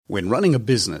When running a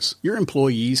business, your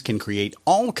employees can create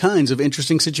all kinds of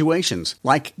interesting situations,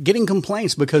 like getting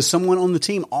complaints because someone on the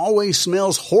team always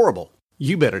smells horrible.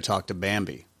 You better talk to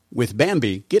Bambi. With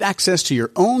Bambi, get access to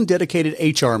your own dedicated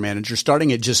HR manager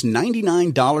starting at just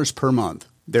 $99 per month.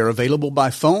 They're available by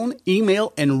phone,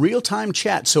 email, and real-time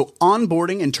chat, so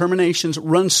onboarding and terminations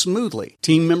run smoothly.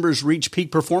 Team members reach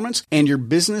peak performance, and your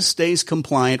business stays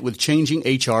compliant with changing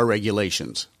HR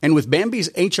regulations. And with Bambi's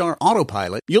HR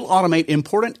Autopilot, you'll automate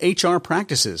important HR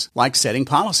practices like setting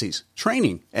policies,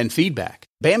 training, and feedback.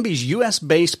 Bambi's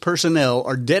U.S.-based personnel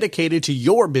are dedicated to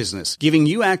your business, giving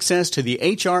you access to the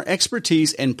HR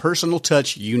expertise and personal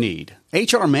touch you need.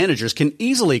 HR managers can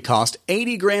easily cost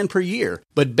 $80,000 per year,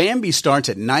 but Bambi starts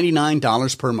at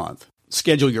 $99 per month.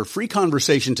 Schedule your free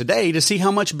conversation today to see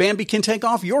how much Bambi can take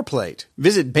off your plate.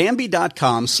 Visit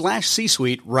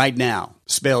Bambi.com/C-Suite right now.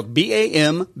 Spelled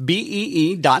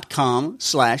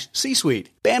BAMBEE.com/C-Suite.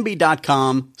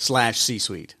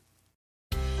 Bambi.com/C-Suite.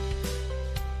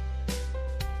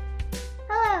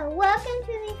 Welcome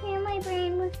to the Family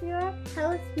Brain with your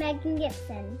host, Megan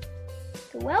Gibson.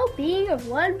 The well-being of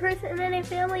one person in a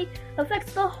family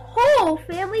affects the whole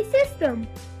family system.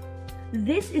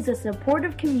 This is a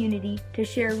supportive community to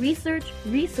share research,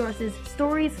 resources,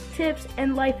 stories, tips,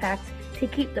 and life hacks to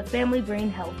keep the family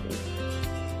brain healthy.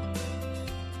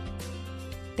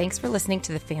 Thanks for listening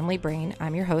to The Family Brain.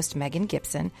 I'm your host, Megan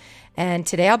Gibson, and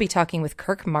today I'll be talking with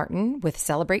Kirk Martin with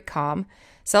Celebrate Calm.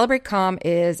 Celebrate Calm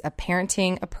is a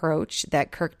parenting approach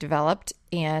that Kirk developed,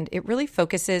 and it really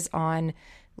focuses on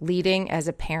leading as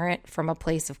a parent from a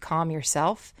place of calm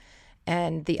yourself,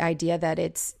 and the idea that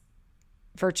it's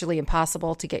virtually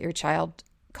impossible to get your child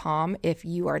calm if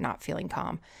you are not feeling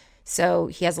calm. So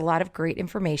he has a lot of great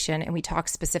information, and we talk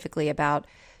specifically about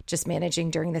just managing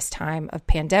during this time of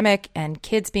pandemic and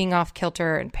kids being off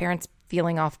kilter and parents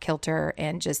feeling off kilter,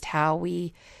 and just how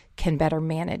we can better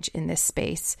manage in this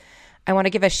space. I want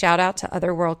to give a shout out to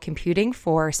Otherworld Computing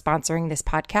for sponsoring this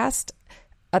podcast.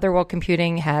 Otherworld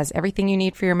Computing has everything you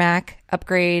need for your Mac,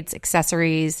 upgrades,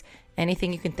 accessories,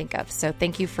 anything you can think of. So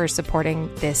thank you for supporting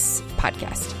this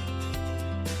podcast.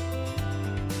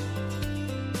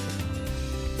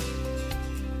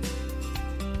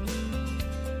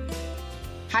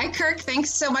 Hi, Kirk.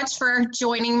 Thanks so much for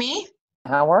joining me.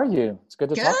 How are you? It's good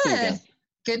to talk to you again.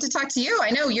 Good to talk to you. I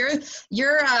know you're a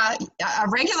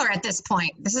regular at this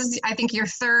point. This is, I think, your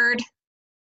third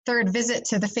visit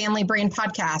to the Family Brain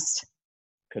podcast.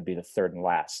 Could be the third and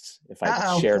last if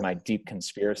I shared my deep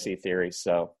conspiracy theories.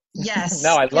 So yes,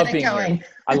 no, I love being here.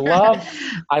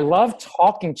 I love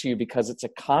talking to you because it's a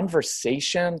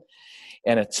conversation,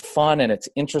 and it's fun, and it's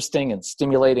interesting, and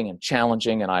stimulating, and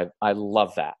challenging, and I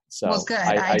love that. So well, good.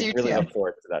 I do really too. look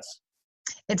forward to this.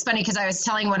 It's funny because I was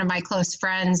telling one of my close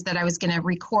friends that I was going to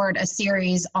record a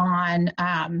series on,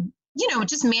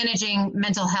 just managing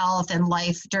mental health and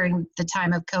life during the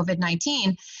time of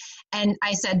COVID-19. And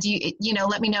I said, do you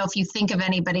let me know if you think of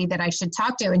anybody that I should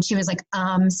talk to. And she was like,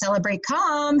 Celebrate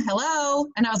Calm. Hello.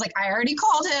 And I was like, I already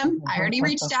called him. I already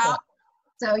reached out.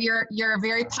 So you're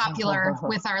very popular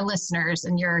with our listeners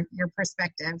and your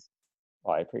perspective.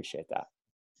 Well, I appreciate that.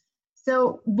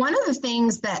 So one of the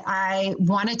things that I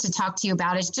wanted to talk to you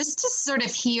about is just to sort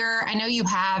of hear, I know you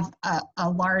have a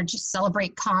large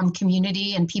Celebrate Calm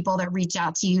community and people that reach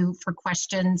out to you for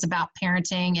questions about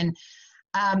parenting. And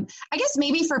I guess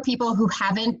maybe for people who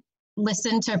haven't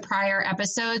listened to prior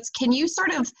episodes, can you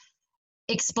sort of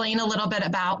explain a little bit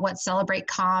about what Celebrate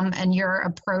Calm and your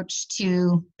approach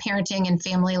to parenting and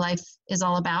family life is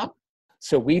all about?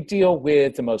 So we deal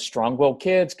with the most strong-willed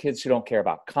kids who don't care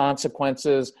about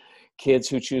consequences, kids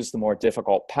who choose the more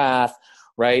difficult path,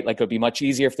 right? Like it would be much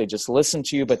easier if they just listen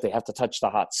to you, but they have to touch the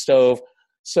hot stove.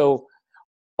 So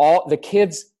all the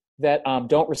kids that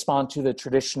don't respond to the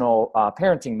traditional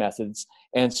parenting methods,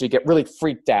 and so you get really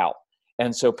freaked out.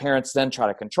 And so parents then try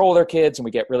to control their kids, and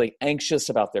we get really anxious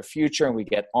about their future, and we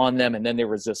get on them, and then they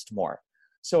resist more.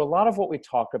 So a lot of what we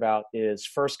talk about is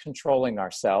first controlling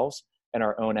ourselves and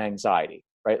our own anxiety,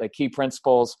 right? Like key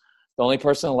principles, the only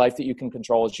person in life that you can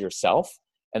control is yourself.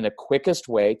 And the quickest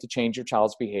way to change your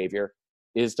child's behavior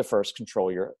is to first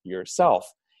control yourself.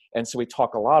 And so we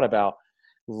talk a lot about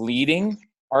leading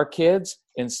our kids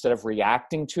instead of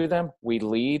reacting to them. We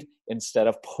lead instead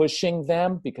of pushing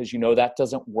them, because that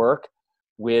doesn't work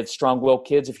with strong-willed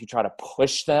kids. If you try to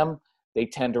push them, they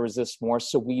tend to resist more.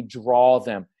 So we draw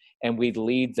them and we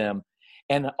lead them.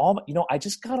 And I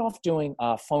just got off doing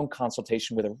a phone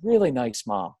consultation with a really nice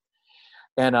mom.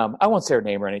 And I won't say her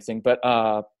name or anything, but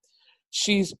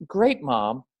she's a great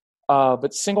mom,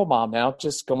 but single mom now,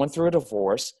 just going through a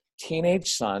divorce,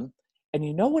 teenage son. And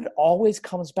you know what it always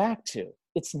comes back to?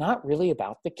 it's not really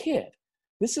about the kid.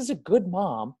 This is a good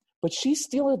mom, but she's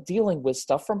still dealing with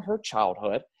stuff from her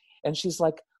childhood. And she's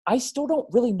like, I still don't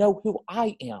really know who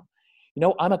I am.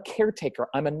 I'm a caretaker.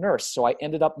 I'm a nurse. So I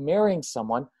ended up marrying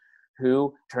someone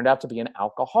who turned out to be an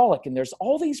alcoholic. And there's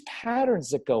all these patterns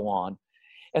that go on.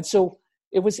 And so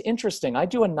it was interesting. I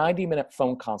do a 90-minute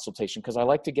phone consultation because I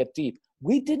like to get deep.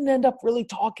 We didn't end up really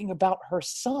talking about her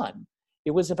son.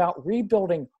 It was about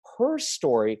rebuilding her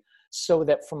story so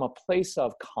that from a place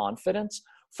of confidence,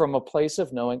 from a place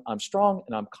of knowing I'm strong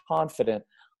and I'm confident,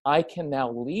 I can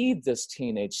now lead this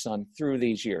teenage son through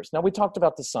these years. Now, we talked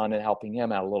about the son and helping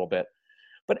him out a little bit.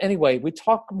 But anyway, we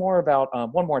talk more about,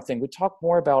 one more thing, we talk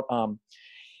more about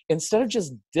instead of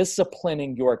just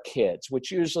disciplining your kids,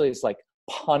 which usually is like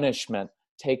punishment,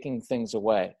 taking things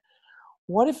away,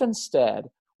 what if instead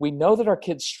we know that our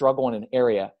kids struggle in an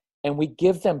area and we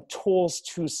give them tools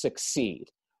to succeed,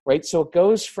 right? So it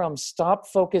goes from stop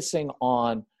focusing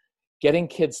on getting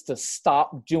kids to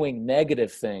stop doing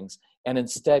negative things and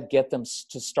instead get them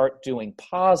to start doing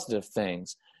positive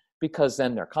things, because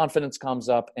then their confidence comes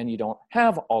up and you don't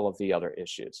have all of the other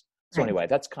issues. So anyway,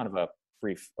 that's kind of a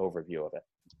brief overview of it.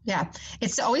 Yeah.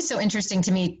 It's always so interesting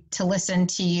to me to listen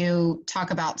to you talk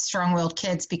about strong-willed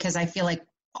kids, because I feel like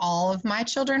all of my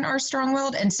children are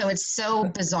strong-willed. And so it's so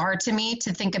bizarre to me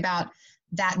to think about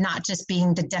that not just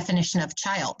being the definition of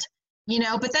child,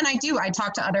 but then I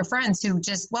talk to other friends who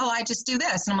I just do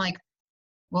this. And I'm like,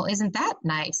 well, isn't that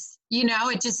nice?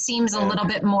 It just seems a little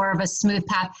bit more of a smooth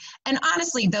path. And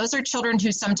honestly, those are children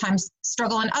who sometimes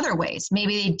struggle in other ways.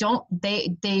 Maybe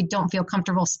they don't feel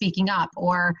comfortable speaking up,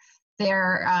 or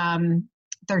they're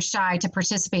shy to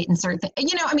participate in certain things.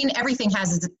 Everything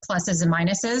has its pluses and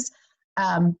minuses.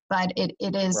 But it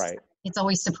is, right. It's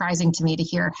always surprising to me to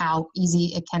hear how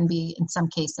easy it can be in some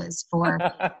cases for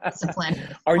discipline.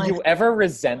 Are you ever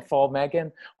resentful,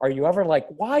 Megan? Are you ever like,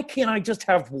 why can't I just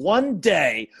have one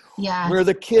day where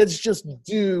the kids just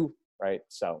do, right?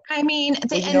 So,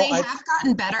 they have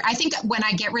gotten better. I think when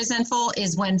I get resentful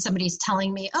is when somebody's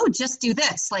telling me, oh, just do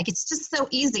this. Like, it's just so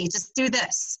easy. Just do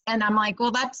this. And I'm like,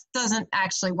 well, that doesn't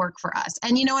actually work for us.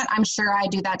 And you know what? I'm sure I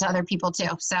do that to other people too.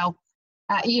 So,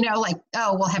 oh,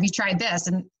 well, have you tried this?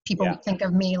 And people think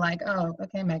of me like, oh,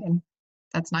 okay, Megan,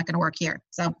 that's not going to work here.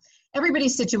 So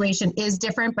everybody's situation is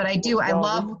different, but I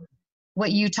love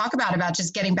what you talk about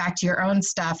just getting back to your own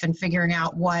stuff and figuring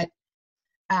out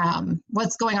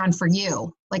what's going on for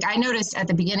you. Like, I noticed at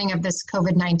the beginning of this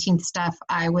COVID-19 stuff,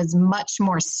 I was much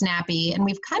more snappy, and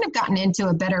we've kind of gotten into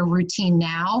a better routine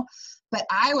now, but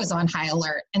I was on high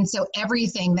alert. And so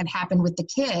everything that happened with the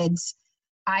kids,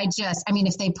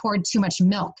 if they poured too much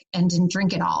milk and didn't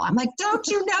drink it all, I'm like, don't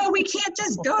you know, we can't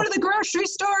just go to the grocery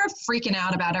store, freaking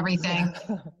out about everything.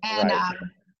 And, right.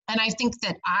 And I think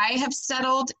that I have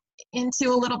settled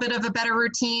into a little bit of a better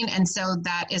routine. And so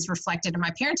that is reflected in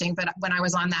my parenting. But when I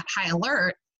was on that high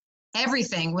alert,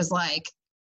 everything was like,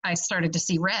 I started to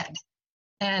see red.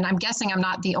 And I'm guessing I'm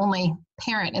not the only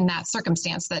parent in that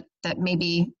circumstance that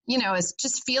maybe, is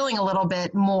just feeling a little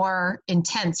bit more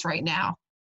intense right now.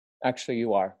 Actually,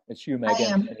 you are. It's you, Megan. I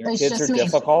am. And your kids are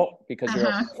difficult because you're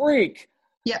a freak.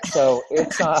 Yeah. So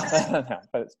it's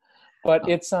but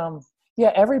it's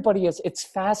everybody is. It's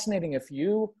fascinating. This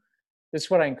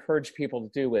is what I encourage people to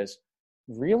do, is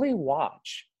really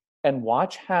watch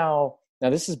how. Now,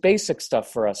 this is basic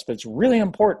stuff for us, but it's really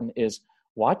important. Is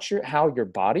watch how your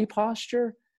body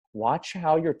posture, watch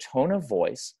how your tone of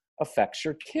voice affects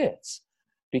your kids,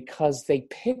 because they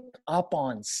pick up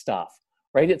on stuff.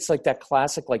 Right? It's like that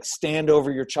classic, like, stand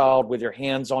over your child with your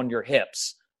hands on your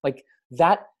hips. Like,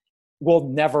 that will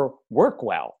never work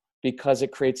well because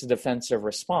it creates a defensive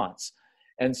response.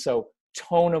 And so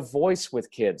tone of voice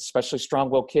with kids, especially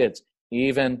strong-willed kids,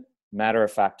 even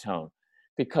matter-of-fact tone.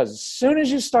 Because as soon as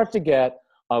you start to get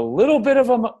a little bit of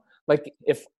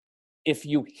if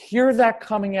you hear that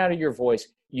coming out of your voice,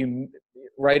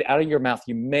 right out of your mouth,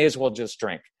 you may as well just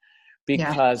drink.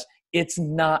 Because it's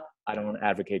not, I don't want to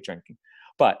advocate drinking,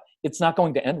 but it's not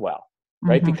going to end well,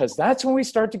 right? Mm-hmm. Because that's when we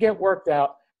start to get worked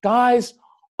out. Guys,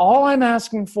 all I'm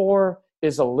asking for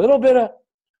is a little bit of,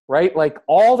 right? Like,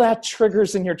 all that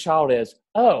triggers in your child is,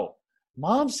 oh,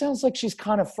 mom sounds like she's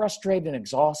kind of frustrated and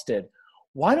exhausted.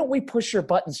 Why don't we push her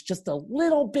buttons just a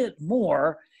little bit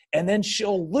more, and then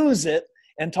she'll lose it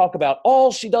and talk about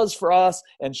all she does for us,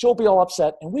 and she'll be all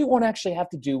upset, and we won't actually have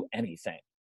to do anything,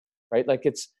 right? Like,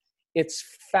 it's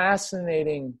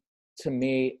fascinating to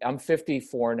me. I'm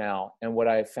 54 now, and what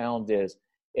I found is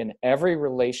in every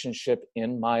relationship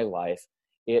in my life,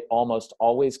 it almost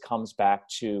always comes back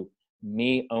to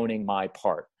me owning my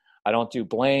part. I don't do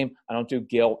blame. I don't do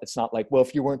guilt. It's not like, well,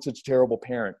 if you weren't such a terrible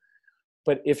parent.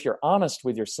 But if you're honest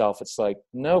with yourself, it's like,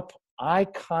 nope, I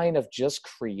kind of just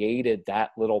created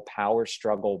that little power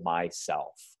struggle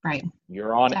myself. Right.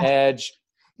 You're on Yeah. edge.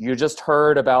 You just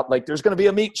heard about like, there's going to be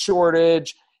a meat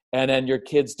shortage. And then your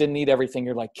kids didn't eat everything.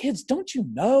 You're like, kids, don't you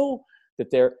know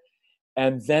that they're,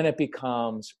 and then it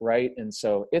becomes, right. And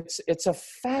so it's a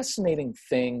fascinating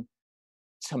thing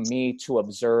to me to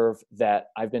observe that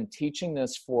I've been teaching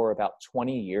this for about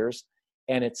 20 years.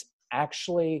 And it's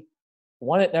actually,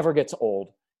 one, it never gets old.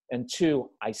 And two,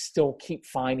 I still keep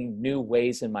finding new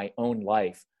ways in my own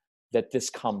life that this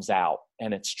comes out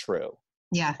and it's true.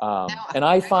 Yeah. And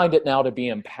I find it now to be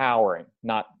empowering,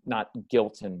 not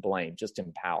guilt and blame, just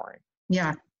empowering.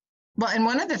 Yeah. Well, and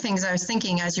one of the things I was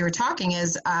thinking as you were talking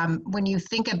is when you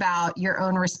think about your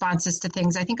own responses to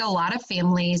things, I think a lot of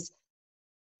families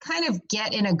kind of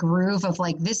get in a groove of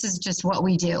like, this is just what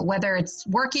we do, whether it's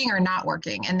working or not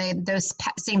working. And those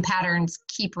same patterns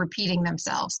keep repeating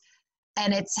themselves.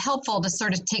 And it's helpful to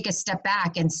sort of take a step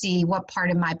back and see what part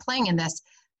am I playing in this.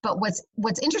 But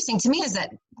what's interesting to me is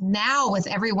that now with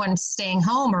everyone staying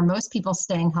home, or most people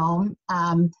staying home,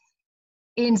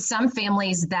 in some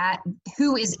families that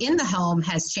who is in the home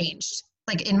has changed.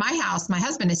 Like in my house, my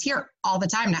husband is here all the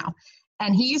time now.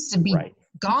 And he used to be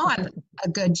gone a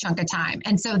good chunk of time.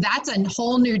 And so that's a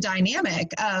whole new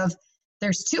dynamic of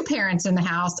there's two parents in the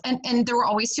house, and there were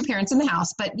always two parents in the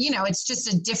house, but it's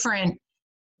just a different,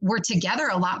 we're together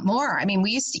a lot more. I mean,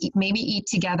 we used to maybe eat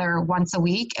together once a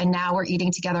week, and now we're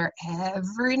eating together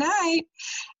every night.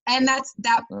 And that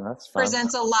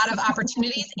presents a lot of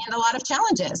opportunities and a lot of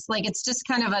challenges. Like it's just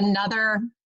kind of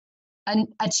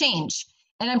a change.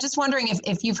 And I'm just wondering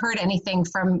if you've heard anything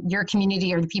from your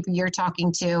community or the people you're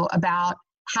talking to about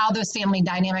how those family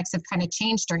dynamics have kind of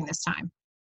changed during this time.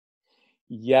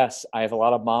 Yes, I have a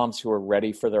lot of moms who are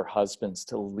ready for their husbands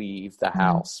to leave the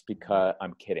house because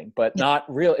I'm kidding, but not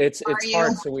real. It's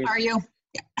hard. So are you?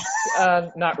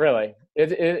 Not really.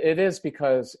 It is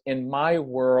because in my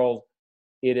world,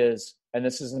 it is, and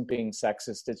this isn't being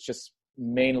sexist. It's just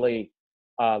mainly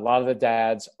a lot of the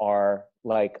dads are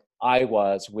like I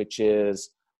was, which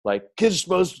is like kids are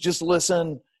supposed to just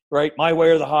listen, right? My way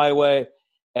or the highway.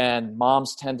 And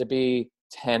moms tend to be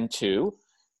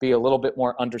a little bit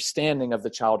more understanding of the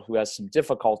child who has some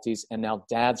difficulties. And now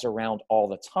dad's around all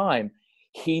the time.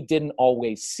 He didn't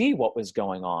always see what was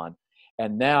going on.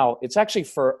 And now it's actually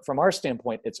from our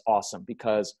standpoint, it's awesome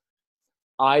because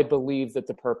I believe that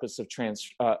the purpose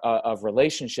of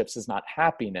relationships is not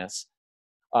happiness.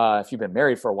 If you've been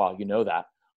married for a while, you know that.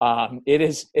 It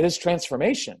is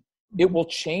transformation. It will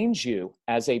change you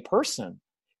as a person.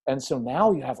 And so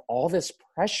now you have all this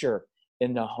pressure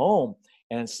in the home,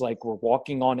 and it's like we're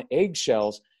walking on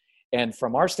eggshells. And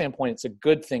from our standpoint, it's a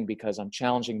good thing because I'm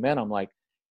challenging men. I'm like,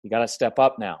 you got to step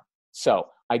up now. So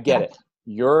I get it.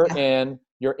 You're in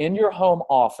your home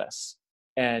office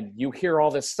and you hear all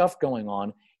this stuff going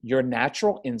on. Your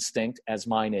natural instinct, as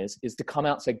mine is to come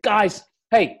out and say, guys,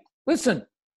 hey, listen,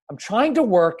 I'm trying to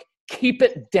work. Keep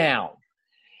it down.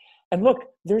 And look,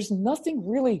 there's nothing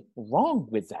really wrong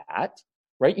with that,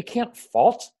 right? You can't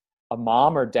fault a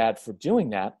mom or dad for doing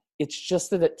that. It's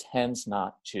just that it tends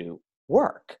not to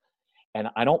work. And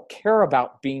I don't care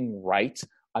about being right.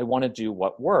 I want to do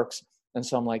what works. And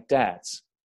so I'm like, dads,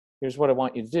 here's what I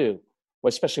want you to do, well,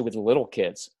 especially with little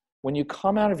kids. When you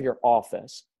come out of your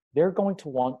office, they're going to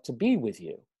want to be with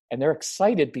you. And they're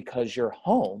excited because you're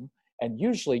home and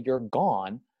usually you're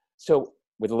gone. So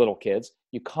with little kids,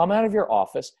 you come out of your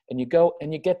office and you go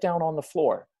and you get down on the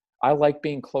floor. I like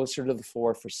being closer to the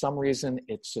floor. For some reason,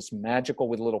 it's just magical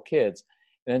with little kids.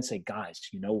 And then say, guys,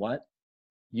 you know what?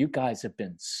 You guys have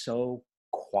been so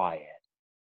quiet.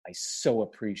 I so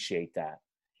appreciate that.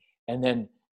 And then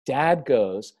dad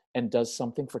goes and does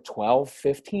something for 12,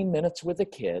 15 minutes with the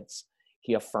kids.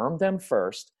 He affirmed them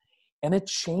first, and it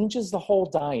changes the whole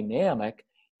dynamic.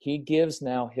 He gives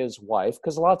now his wife,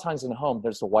 because a lot of times in the home,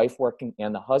 there's the wife working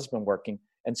and the husband working,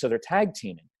 and so they're tag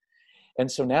teaming. And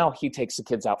so now he takes the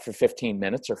kids out for 15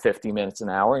 minutes or 50 minutes an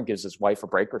hour and gives his wife a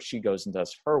break, or she goes and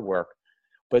does her work.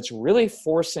 But it's really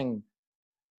forcing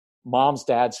moms,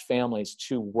 dads, families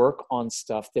to work on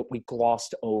stuff that we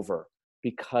glossed over.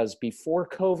 Because before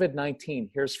COVID-19,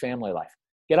 here's family life.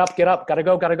 Get up, gotta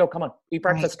go, come on, eat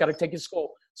breakfast, gotta take you to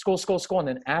school. And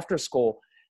then after school,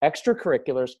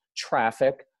 extracurriculars,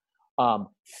 traffic,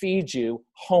 feed you,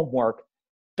 homework,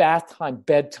 bath time,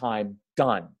 bedtime,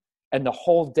 done. And the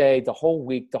whole day, the whole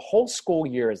week, the whole school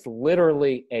year is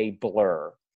literally a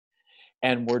blur.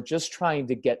 And we're just trying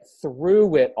to get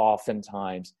through it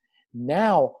oftentimes.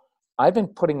 Now, I've been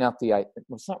putting out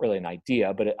it's not really an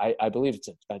idea, but I believe it's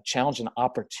a challenge and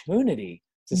opportunity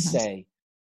to say,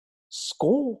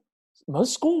 school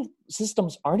most school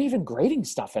systems aren't even grading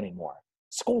stuff anymore.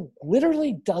 School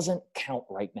literally doesn't count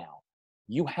right now.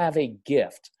 You have a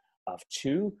gift of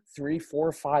 2, 3,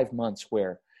 4, 5 months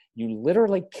where you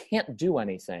literally can't do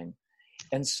anything.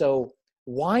 And so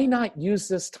why not use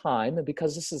this time? And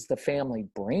because this is the Family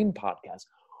Brain podcast,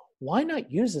 why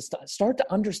not use this to start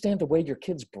to understand the way your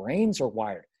kids' brains are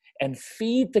wired and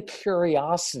feed the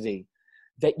curiosity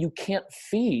that you can't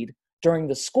feed during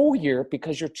the school year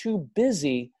because you're too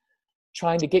busy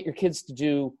trying to get your kids to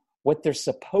do what they're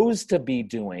supposed to be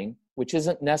doing, which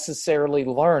isn't necessarily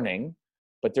learning,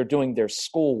 but they're doing their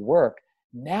school work.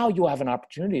 Now you have an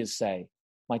opportunity to say,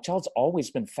 my child's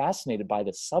always been fascinated by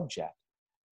this subject.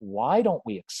 Why don't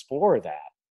we explore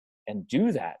that and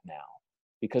do that now?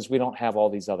 Because we don't have all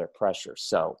these other pressures.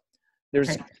 So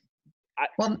there's,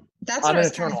 Right. That's I'm what I an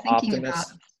was kind eternal of thinking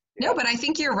optimist. about. No, but I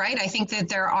think you're right. I think that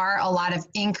there are a lot of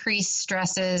increased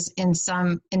stresses in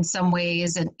some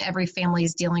ways, and every family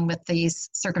is dealing with these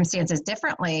circumstances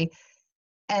differently.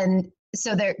 And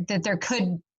so there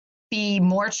could be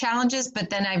more challenges, but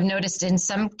then I've noticed in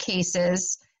some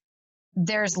cases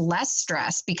there's less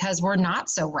stress because we're not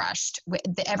so rushed.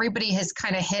 Everybody has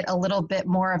kind of hit a little bit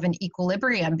more of an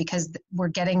equilibrium because we're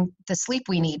getting the sleep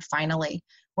we need finally.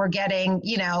 We're getting,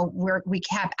 we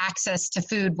have access to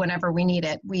food whenever we need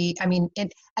it.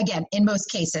 Again, in most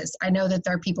cases, I know that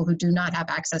there are people who do not have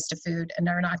access to food and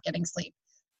are not getting sleep.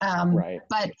 Right.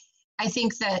 But I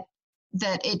think that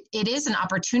it is an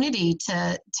opportunity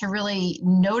to really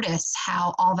notice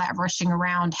how all that rushing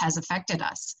around has affected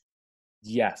us.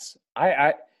 Yes.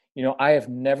 I have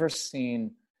never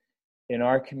seen in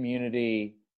our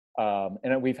community,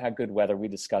 and we've had good weather, we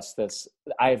discussed this,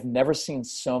 I've never seen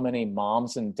so many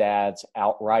moms and dads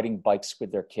out riding bikes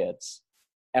with their kids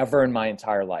ever in my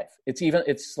entire life.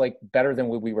 It's like better than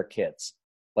when we were kids.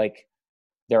 Like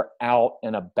they're out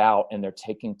and about and they're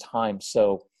taking time.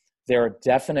 So there are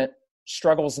definite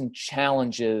struggles and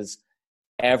challenges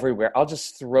everywhere. I'll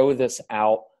just throw this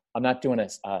out. I'm not doing a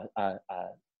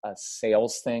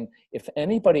sales thing. If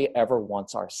anybody ever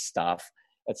wants our stuff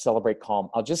at Celebrate Calm,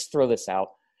 I'll just throw this out.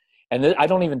 And I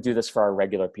don't even do this for our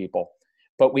regular people,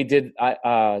 but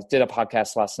I did a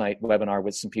podcast last night, webinar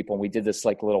with some people, and we did this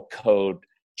like little code,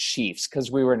 Chiefs, because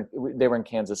they were in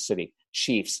Kansas City,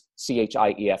 Chiefs,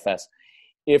 CHIEFS.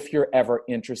 If you're ever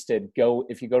interested,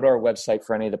 if you go to our website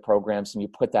for any of the programs and you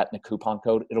put that in a coupon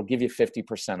code, it'll give you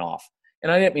 50% off.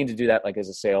 And I didn't mean to do that like as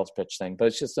a sales pitch thing, but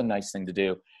it's just a nice thing to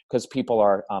do because people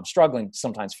are struggling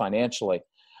sometimes financially.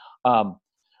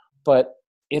 But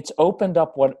it's opened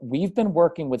up what we've been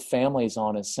working with families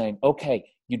on is saying, okay,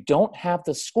 you don't have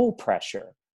the school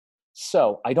pressure.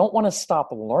 So I don't want to stop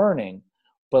learning,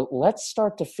 but let's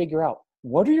start to figure out,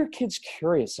 what are your kids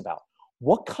curious about?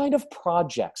 What kind of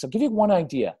projects? I'll give you one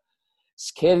idea.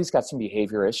 This kid, he's got some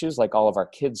behavior issues like all of our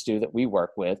kids do that we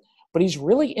work with, but he's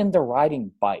really into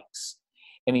riding bikes.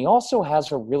 And he also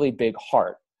has a really big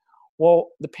heart. Well,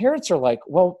 the parents are like,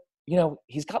 well,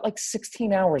 he's got like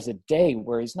 16 hours a day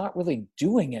where he's not really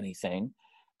doing anything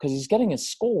because he's getting his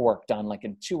schoolwork done like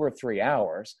in 2 or 3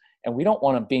 hours. And we don't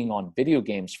want him being on video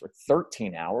games for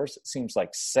 13 hours. It seems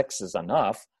like 6 is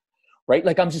enough, right?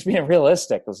 Like I'm just being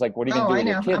realistic. It's like, what are you going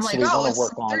to do with your kids? I'm like, so we want to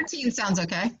work on 13 sounds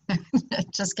okay.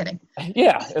 Just kidding.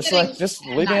 Yeah. It's like, just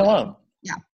leave me alone.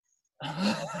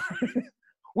 Yeah.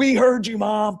 We heard you,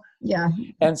 Mom. Yeah.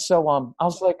 And so I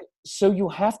was like, so you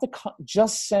have to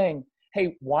just saying,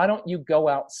 hey, why don't you go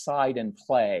outside and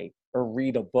play or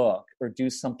read a book or do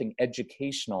something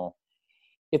educational?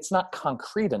 It's not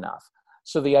concrete enough.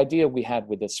 So the idea we had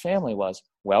with this family was,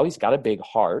 well, he's got a big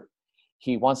heart.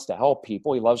 He wants to help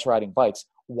people. He loves riding bikes.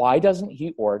 Why doesn't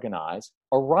he organize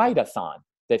a ride-a-thon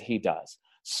that he does?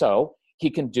 So he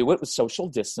can do it with social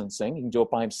distancing. He can do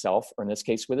it by himself, or in this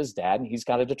case with his dad, and he's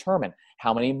got to determine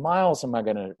how many miles am I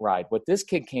going to ride. What this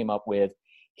kid came up with,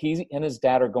 he and his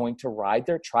dad are going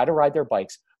to try to ride their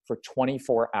bikes for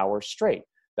 24 hours straight.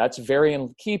 That's very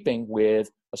in keeping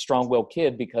with a strong-willed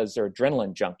kid because they're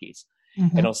adrenaline junkies,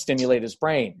 and it'll stimulate his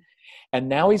brain. And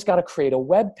now he's got to create a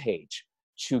web page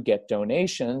to get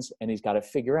donations, and he's got to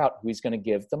figure out who he's going to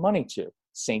give the money to.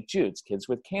 St. Jude's, Kids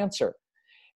with Cancer.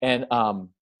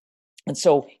 And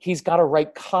so he's got to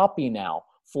write copy now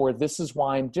for this is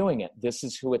why I'm doing it. This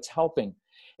is who it's helping.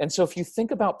 And so if you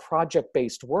think about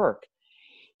project-based work,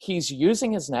 he's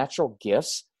using his natural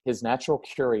gifts, his natural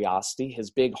curiosity,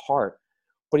 his big heart,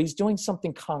 but he's doing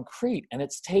something concrete and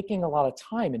it's taking a lot of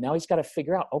time. And now he's got to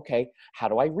figure out, okay, how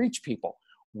do I reach people?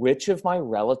 Which of my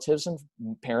relatives and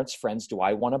parents, friends do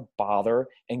I want to bother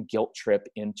and guilt trip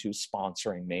into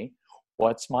sponsoring me?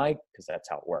 because that's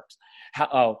how it works.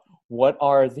 What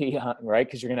are the, right?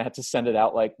 Because you're going to have to send it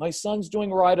out like, my son's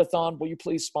doing a ride-a-thon. Will you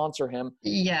please sponsor him?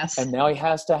 Yes. And now he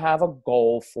has to have a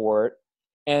goal for it.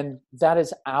 And that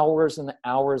is hours and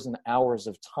hours and hours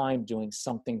of time doing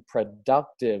something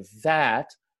productive that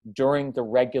during the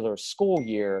regular school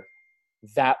year,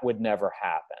 that would never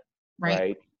happen.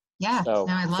 Right? Yeah. So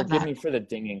no, I love forgive that. me for the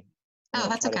dinging. Oh,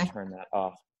 that's okay. To turn that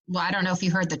off. Well, I don't know if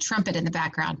you heard the trumpet in the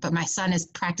background, but my son is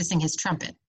practicing his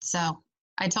trumpet. So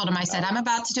I told him, I said, I'm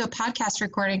about to do a podcast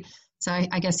recording. So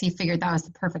I guess he figured that was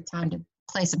the perfect time to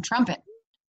play some trumpet.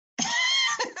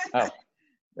 Oh,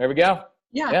 there we go.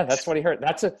 Yeah, that's what he heard.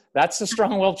 That's a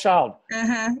strong-willed child.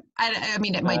 Uh-huh. I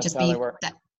mean, it might just be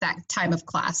that time of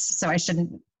class, so I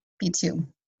shouldn't be too,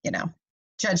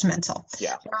 judgmental.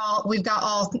 Yeah. We've got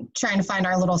all trying to find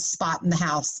our little spot in the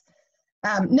house.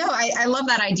 No, I love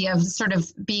that idea of sort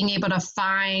of being able to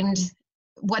find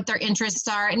what their interests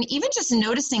are, and even just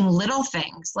noticing little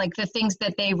things, like the things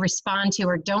that they respond to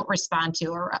or don't respond to,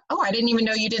 or, oh, I didn't even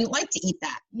know you didn't like to eat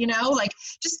that, like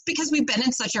just because we've been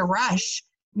in such a rush,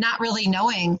 not really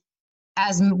knowing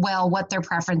as well what their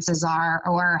preferences are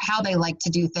or how they like to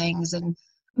do things. And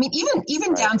I mean,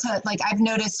 even down to like, I've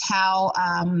noticed how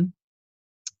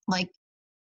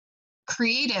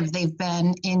creative they've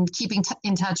been in keeping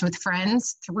in touch with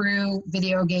friends through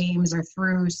video games or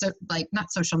through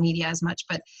not social media as much,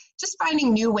 but just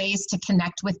finding new ways to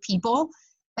connect with people.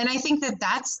 And I think that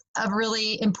that's a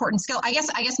really important skill. I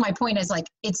guess my point is like,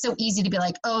 it's so easy to be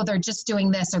like, oh, they're just doing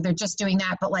this or they're just doing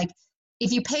that. But like,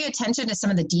 if you pay attention to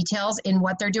some of the details in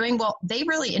what they're doing, well, they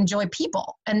really enjoy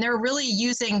people and they're really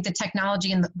using the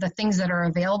technology and the things that are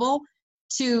available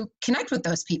to connect with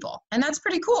those people. And that's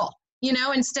pretty cool,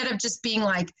 instead of just being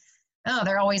like, oh,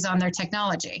 they're always on their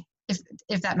technology,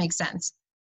 if that makes sense.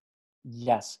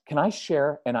 Yes. Can I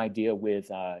share an idea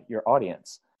with your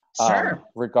audience? Sure.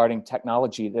 Regarding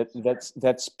technology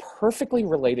that's perfectly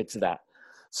related to that.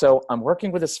 So I'm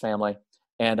working with this family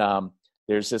and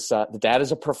there's this, the dad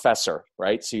is a professor,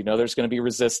 right? So there's going to be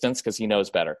resistance because he knows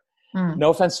better.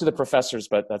 No offense to the professors,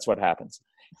 but that's what happens.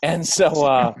 And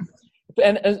so,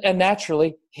 and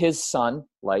naturally his son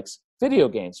likes video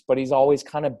games, but he's always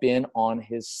kind of been on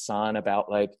his son about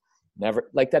never,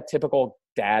 like that typical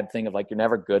dad thing of you're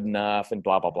never good enough and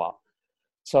blah, blah, blah.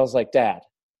 So I was like, Dad,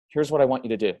 here's what I want you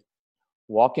to do.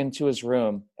 Walk into his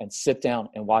room and sit down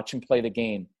and watch him play the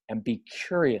game and be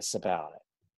curious about it.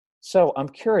 So I'm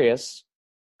curious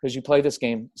because you play this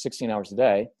game 16 hours a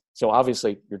day. So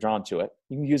obviously you're drawn to it.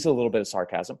 You can use a little bit of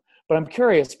sarcasm, but I'm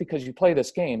curious because you play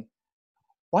this game.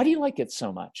 Why do you like it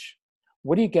so much?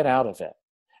 What do you get out of it?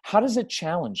 How does it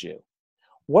challenge you?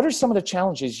 What are some of the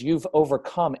challenges you've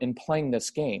overcome in playing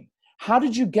this game? How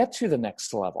did you get to the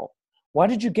next level? Why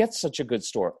did you get such a good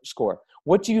score?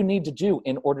 What do you need to do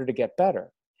in order to get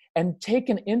better? And take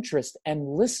an interest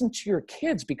and listen to your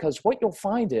kids, because what you'll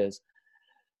find is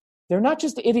they're not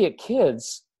just idiot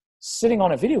kids sitting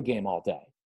on a video game all day.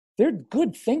 They're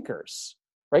good thinkers.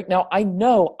 Right now, I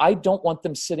know I don't want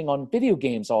them sitting on video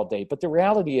games all day, but the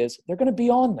reality is they're going to be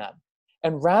on them.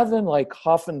 And rather than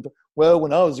huff and, well,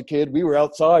 when I was a kid, we were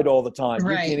outside all the time.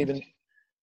 Right. You can't even.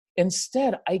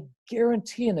 Instead, I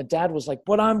guarantee, and the dad was like,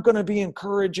 but I'm going to be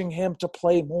encouraging him to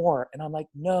play more. And I'm like,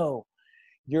 no,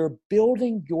 you're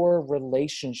building your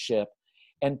relationship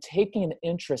and taking an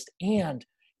interest, and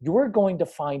you're going to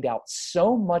find out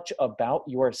so much about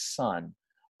your son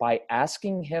by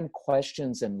asking him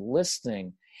questions and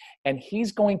listening. And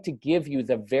he's going to give you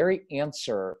the very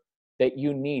answer that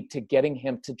you need to getting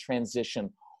him to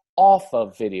transition off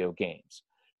of video games.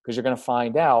 Because you're going to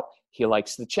find out he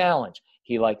likes the challenge.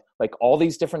 He like all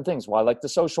these different things. Well, I like the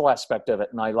social aspect of it,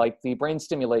 and I like the brain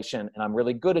stimulation, and I'm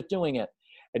really good at doing it.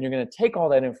 And you're going to take all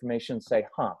that information and say,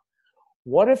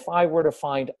 what if I were to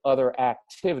find other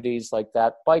activities like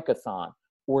that bike-a-thon,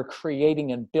 or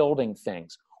creating and building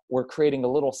things, or creating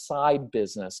a little side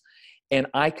business, and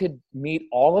I could meet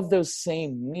all of those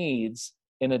same needs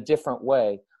in a different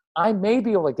way? I may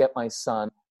be able to get my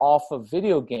son off of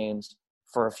video games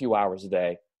for a few hours a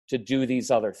day to do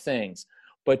these other things.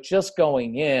 But just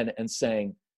going in and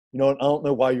saying, I don't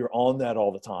know why you're on that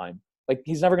all the time.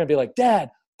 He's never going to be like,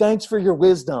 Dad, thanks for your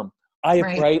wisdom. I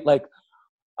appreciate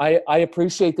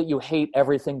that you hate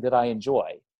everything that I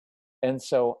enjoy. And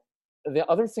so the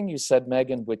other thing you said,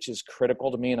 Megan, which is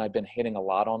critical to me and I've been hitting a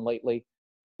lot on lately,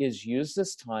 is use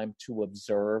this time to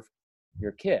observe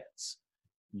your kids.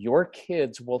 Your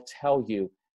kids will tell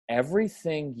you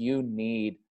everything you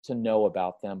need to know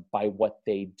about them by what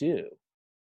they do.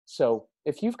 So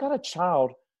if you've got a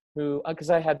child who, because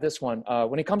I had this one,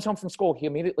 when he comes home from school, he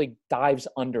immediately dives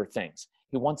under things.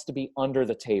 He wants to be under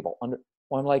the table.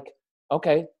 Well, I'm like,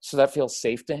 Okay, so that feels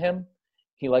safe to him.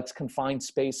 He likes confined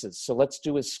spaces. So let's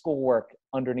do his schoolwork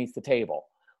underneath the table.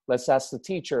 Let's ask the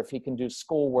teacher if he can do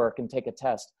schoolwork and take a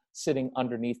test sitting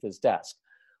underneath his desk.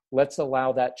 Let's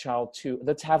allow that child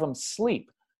let's have him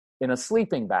sleep in a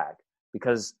sleeping bag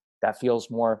because that feels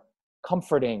more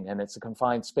comforting and it's a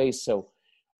confined space. So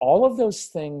all of those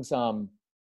things, I'll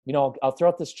throw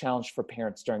out this challenge for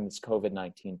parents during this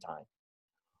COVID-19 time.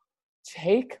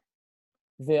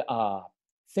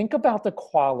 Think about the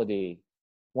quality,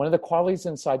 one of the qualities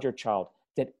inside your child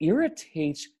that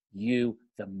irritates you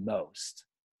the most,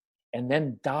 and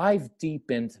then dive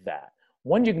deep into that.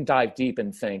 One, you can dive deep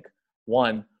and think,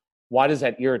 one, why does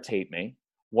that irritate me?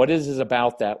 What is it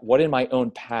about that? What in my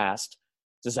own past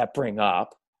does that bring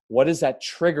up? What does that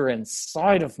trigger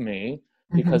inside of me?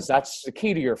 Because that's the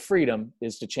key to your freedom,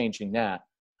 is to changing that.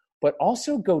 But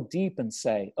also go deep and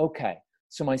say, okay,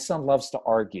 so my son loves to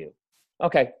argue.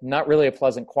 Okay, not really a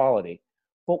pleasant quality.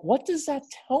 But what does that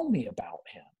tell me about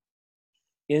him?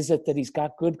 Is it that he's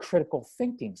got good critical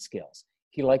thinking skills?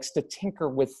 He likes to tinker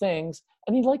with things,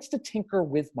 and he likes to tinker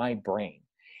with my brain.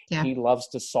 Yeah. He loves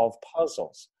to solve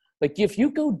puzzles. Like, if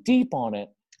you go deep on it,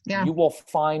 you will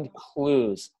find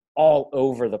clues all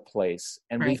over the place.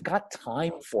 And we've got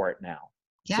time for it now.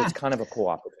 Yeah. So it's kind of a cool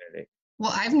opportunity.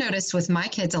 Well, I've noticed with my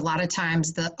kids, a lot of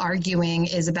times the arguing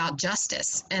is about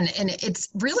justice. And it's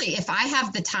really, if I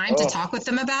have the time to talk with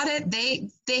them about it,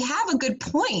 they have a good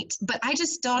point, but I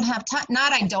just don't have time.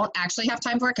 Not I don't actually have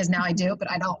time for it, because now I do, but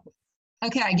I don't.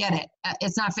 Okay, I get it.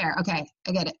 It's not fair. Okay,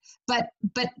 I get it. But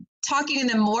talking to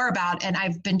them more about, and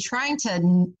I've been trying to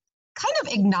kind of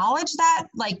acknowledge that,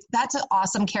 like, that's an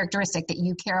awesome characteristic, that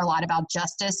you care a lot about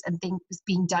justice and things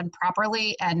being done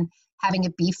properly and having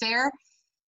it be fair.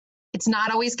 It's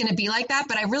not always going to be like that,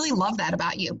 but I really love that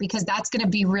about you, because that's going to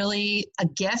be really a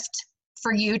gift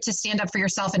for you to stand up for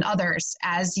yourself and others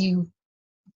as you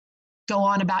go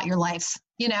on about your life.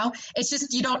 You know, it's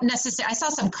just, you don't necessarily, I saw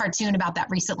some cartoon about that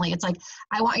recently. It's like,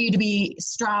 I want you to be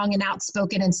strong and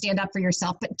outspoken and stand up for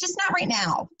yourself, but just not right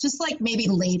now, just like maybe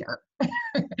later.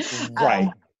 Right.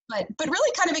 But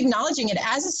really kind of acknowledging it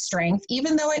as a strength,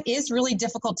 even though it is really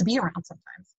difficult to be around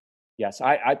sometimes. Yes.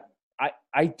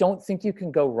 I don't think you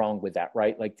can go wrong with that,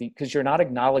 right? Like, because you're not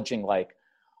acknowledging, like,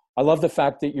 I love the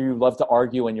fact that you love to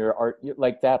argue and you're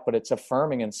like that, but it's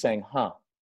affirming and saying,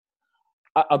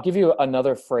 I'll give you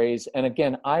another phrase. And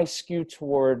again, I skew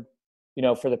toward,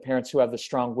 for the parents who have the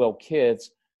strong-willed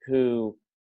kids who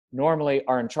normally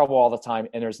are in trouble all the time,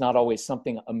 and there's not always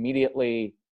something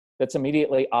that's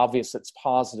immediately obvious that's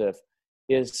positive,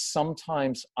 is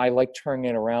sometimes I like turning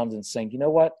it around and saying, you know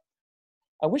what?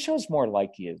 I wish I was more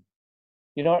like you.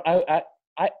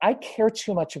 I care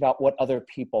too much about what other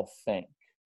people think.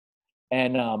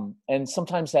 And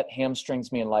sometimes that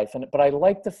hamstrings me in life. But I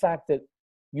like the fact that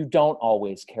you don't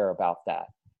always care about that.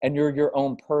 And you're your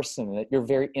own person, and that you're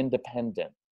very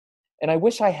independent. And I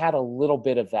wish I had a little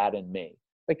bit of that in me.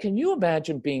 But can you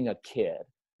imagine being a kid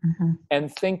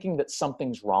and thinking that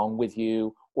something's wrong with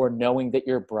you, or knowing that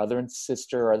your brother and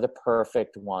sister are the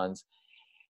perfect ones?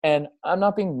 And I'm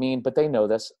not being mean, but they know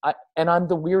this. And I'm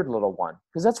the weird little one,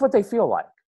 because that's what they feel like.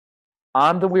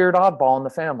 I'm the weird oddball in the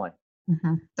family.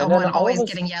 The one always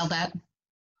getting yelled at.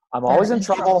 I'm always in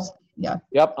trouble. Yeah.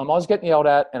 Yep. I'm always getting yelled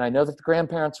at. And I know that the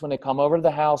grandparents, when they come over to the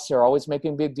house, they're always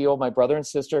making a big deal of my brother and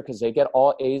sister, because they get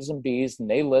all A's and B's and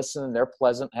they listen and they're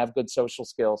pleasant, have good social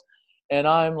skills. And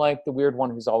I'm like the weird one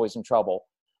who's always in trouble.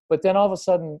 But then all of a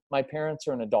sudden, my parents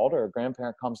or an adult or a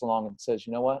grandparent comes along and says,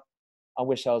 you know what? I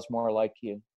wish I was more like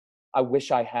you. I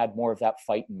wish I had more of that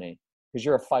fight in me, because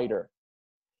you're a fighter.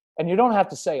 And you don't have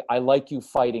to say, I like you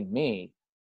fighting me,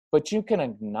 but you can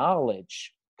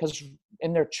acknowledge, because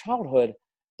in their childhood,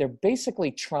 they're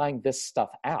basically trying this stuff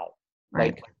out.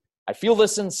 Right. Like, I feel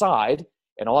this inside,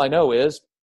 and all I know is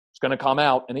it's going to come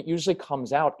out. And it usually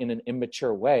comes out in an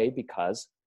immature way, because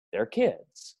they're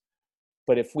kids.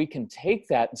 But if we can take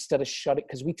that instead of shut it,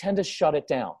 because we tend to shut it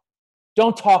down.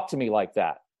 Don't talk to me like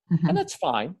that. And that's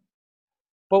fine.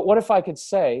 But what if I could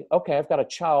say, okay, I've got a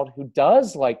child who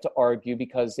does like to argue,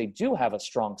 because they do have a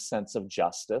strong sense of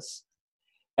justice,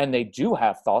 and they do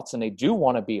have thoughts, and they do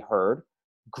want to be heard.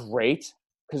 Great.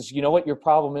 Because you know what your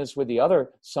problem is with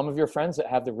some of your friends that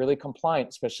have the really compliant,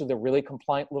 especially the really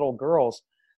compliant little girls.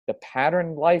 The pattern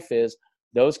in life is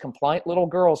those compliant little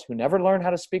girls who never learn how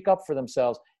to speak up for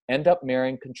themselves end up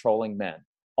marrying controlling men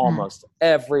almost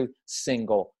every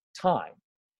single time.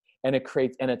 And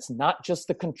it's not just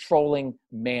the controlling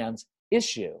man's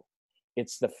issue.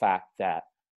 It's the fact that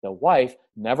the wife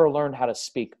never learned how to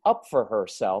speak up for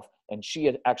herself, and she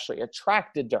had actually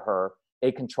attracted to her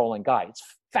a controlling guy. It's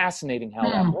fascinating how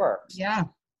that works. Yeah.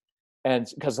 And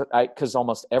because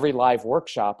almost every live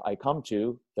workshop I come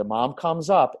to, the mom comes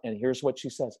up and here's what she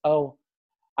says. Oh,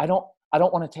 I don't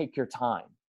want to take your time.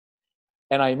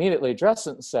 And I immediately address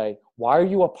it and say, why are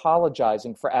you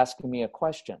apologizing for asking me a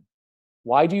question?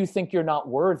 Why do you think you're not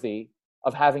worthy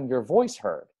of having your voice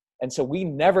heard? And so we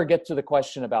never get to the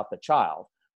question about the child.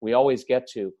 We always get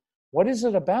to, what is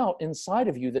it about inside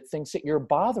of you that thinks that you're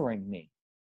bothering me?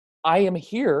 I am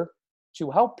here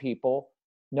to help people.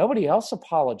 Nobody else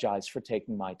apologized for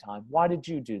taking my time. Why did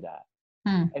you do that?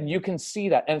 And you can see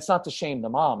that. And it's not to shame the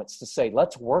mom. It's to say,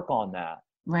 let's work on that.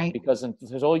 Right. Because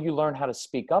until you learn how to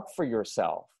speak up for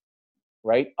yourself,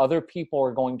 right, other people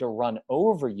are going to run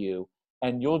over you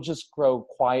and you'll just grow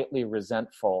quietly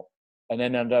resentful and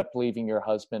then end up leaving your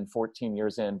husband 14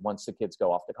 years in once the kids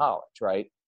go off to college, right?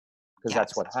 Because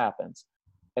that's what happens.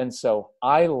 And so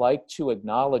I like to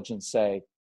acknowledge and say,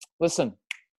 listen,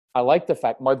 I like the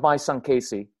fact, my son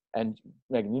Casey, and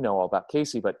Megan, you know all about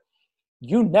Casey, but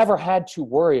you never had to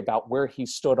worry about where he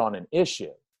stood on an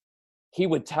issue. He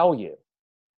would tell you.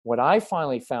 What I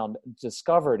finally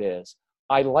discovered is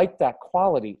I liked that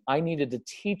quality. I needed to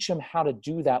teach him how to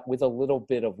do that with a little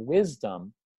bit of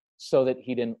wisdom so that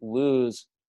he didn't lose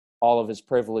all of his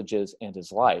privileges and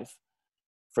his life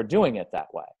for doing it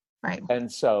that way. Right.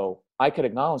 And so I could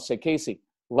acknowledge, say, Casey,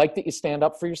 like that you stand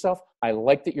up for yourself. I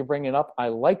like that you're bringing it up. I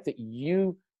like that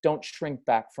you don't shrink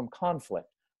back from conflict.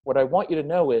 What I want you to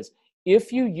know is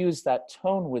if you use that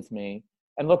tone with me,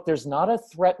 and look, there's not a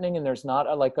threatening and there's not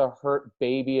like a hurt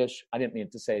babyish, I didn't mean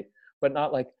to say, but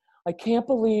not like, I can't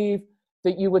believe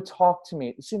that you would talk to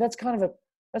me. See, that's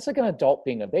that's like an adult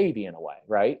being a baby in a way,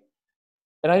 right?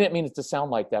 And I didn't mean it to sound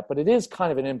like that, but it is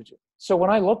kind of an image. So when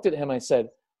I looked at him, I said,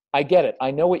 I get it. I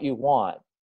know what you want.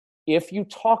 If you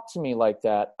talk to me like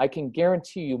that, I can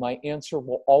guarantee you my answer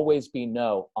will always be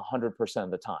no 100%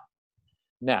 of the time.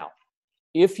 Now,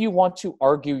 if you want to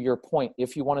argue your point,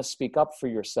 if you want to speak up for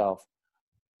yourself,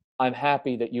 I'm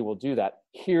happy that you will do that.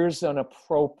 Here's an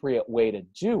appropriate way to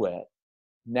do it.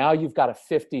 Now you've got a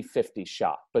 50-50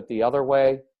 shot. But the other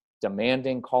way,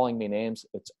 demanding, calling me names,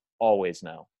 it's always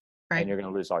no. Right. And you're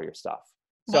going to lose all your stuff.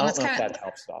 So I don't know if that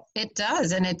helps though. It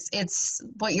does. And it's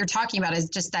what you're talking about is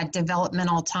just that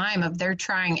developmental time of they're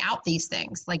trying out these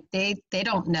things. Like they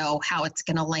don't know how it's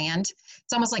going to land.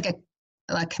 It's almost like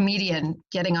a comedian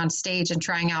getting on stage and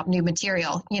trying out new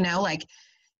material, like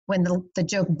when the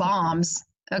joke bombs,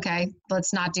 okay,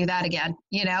 let's not do that again,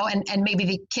 and maybe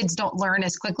the kids don't learn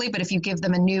as quickly, but if you give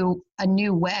them a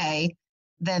new way,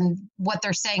 then what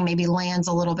they're saying maybe lands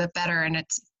a little bit better and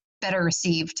it's better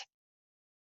received.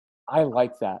 I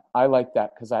like that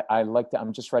because I like that.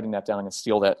 I'm just writing that down. I'm going to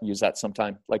steal that, use that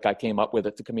sometime. Like I came up with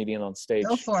it, the comedian on stage.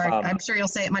 Go for it. I'm sure you'll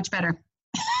say it much better.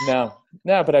 No,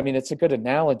 but I mean, it's a good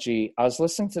analogy. I was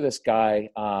listening to this guy,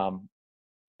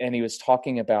 and he was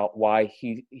talking about why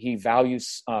he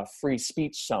values free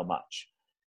speech so much.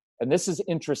 And this is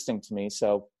interesting to me.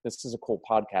 So this is a cool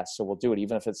podcast. So we'll do it,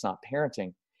 even if it's not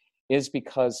parenting, is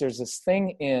because there's this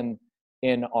thing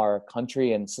in our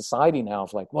country and society now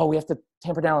of like, well, we have to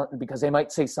tamper down because they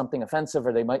might say something offensive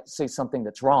or they might say something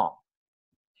that's wrong.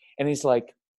 And he's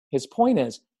like, his point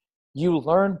is you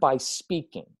learn by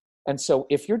speaking. And so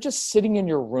if you're just sitting in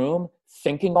your room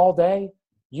thinking all day,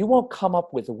 you won't come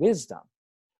up with wisdom.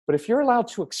 But if you're allowed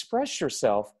to express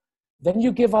yourself, then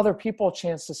you give other people a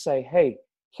chance to say, hey,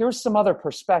 here's some other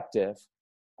perspective.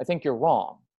 I think you're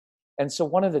wrong. And so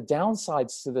one of the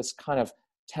downsides to this kind of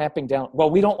tamping down, well,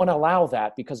 we don't want to allow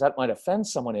that because that might offend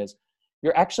someone, is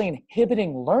you're actually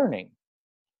inhibiting learning.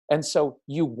 And so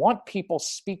you want people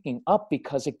speaking up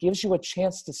because it gives you a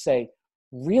chance to say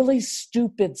really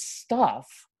stupid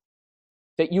stuff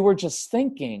that you were just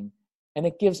thinking, and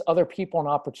it gives other people an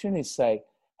opportunity to say,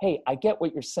 hey, I get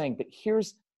what you're saying, but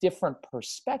here's different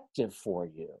perspective for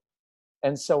you.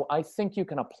 And so I think you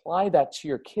can apply that to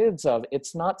your kids of,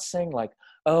 it's not saying like,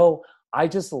 oh, I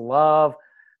just love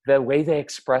the way they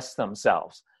express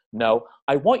themselves. No,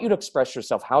 I want you to express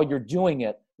yourself. How you're doing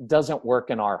it doesn't work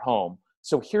in our home.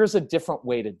 So here's a different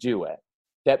way to do it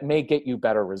that may get you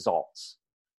better results.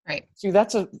 Right. See,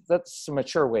 that's a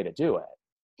mature way to do it.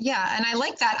 Yeah. And I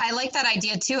like that. I like that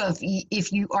idea too of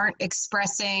if you aren't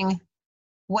expressing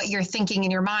what you're thinking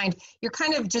in your mind, you're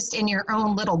kind of just in your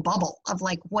own little bubble of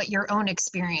like what your own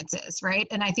experience is, right?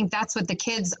 And I think that's what the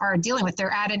kids are dealing with.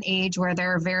 They're at an age where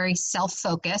they're very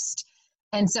self-focused.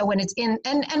 And so when it's in,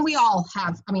 and we all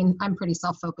have, I mean, I'm pretty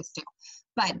self-focused too,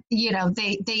 but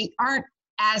they aren't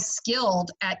as skilled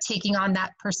at taking on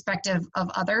that perspective of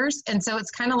others. And so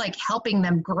it's kind of like helping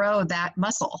them grow that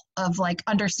muscle of like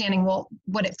understanding, well,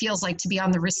 what it feels like to be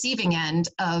on the receiving end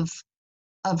of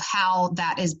how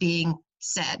that is being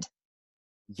said.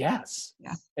 Yes.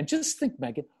 Yeah. And just think,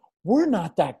 Megan, we're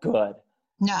not that good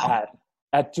No.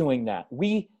 at doing that.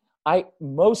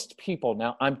 Most people,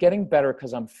 now I'm getting better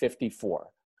because I'm 54,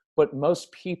 but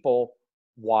most people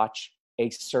watch a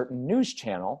certain news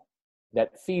channel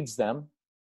that feeds them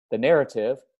the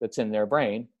narrative that's in their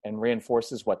brain and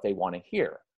reinforces what they want to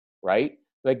hear, right?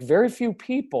 Like very few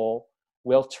people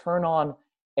will turn on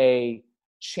a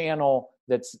channel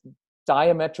that's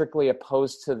diametrically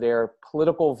opposed to their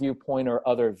political viewpoint or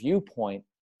other viewpoint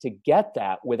to get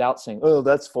that without saying, oh,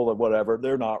 that's full of whatever,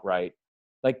 they're not right.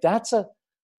 Like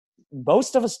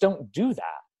most of us don't do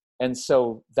that. And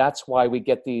so that's why we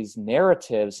get these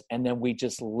narratives, and then we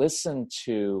just listen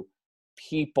to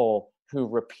people who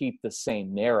repeat the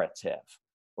same narrative,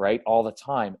 right, all the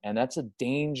time. And that's a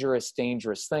dangerous,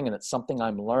 dangerous thing. And it's something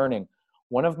I'm learning.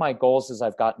 One of my goals as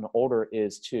I've gotten older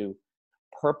is to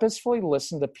purposefully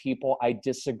listen to people I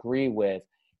disagree with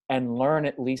and learn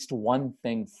at least one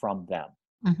thing from them.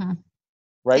 Mm-hmm.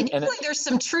 Right. And usually there's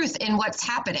some truth in what's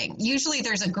happening. Usually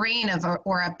there's a grain of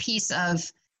or a piece of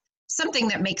something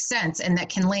that makes sense and that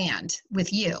can land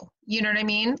with you. You know what I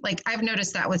mean? Like I've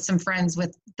noticed that with some friends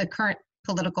with the current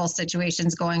political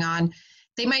situations going on.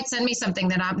 They might send me something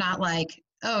that I'm not like,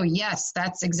 oh yes,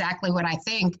 that's exactly what I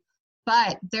think.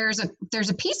 But there's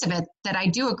a piece of it that I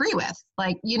do agree with.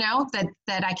 Like, you know,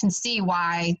 that I can see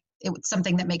why it's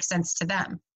something that makes sense to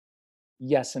them.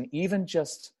 Yes. And even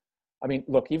just, I mean,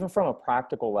 look, even from a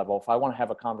practical level, if I want to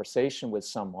have a conversation with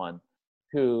someone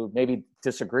who maybe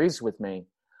disagrees with me,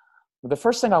 the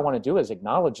first thing I want to do is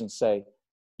acknowledge and say,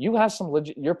 you have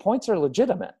your points are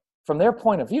legitimate. From their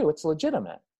point of view, it's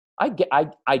legitimate. I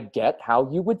get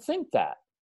how you would think that.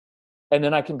 And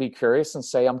then I can be curious and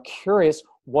say, I'm curious,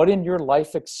 what in your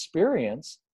life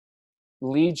experience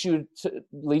leads you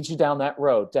down that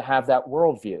road to have that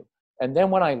worldview? And then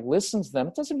when I listen to them,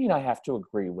 it doesn't mean I have to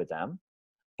agree with them.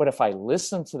 But if I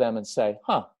listen to them and say,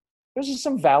 those are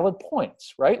some valid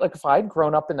points, right? Like if I'd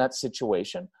grown up in that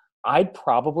situation, I'd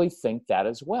probably think that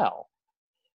as well.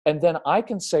 And then I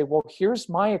can say, well, here's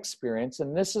my experience,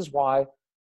 and this is why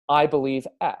I believe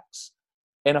X.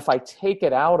 And if I take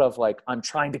it out of like, I'm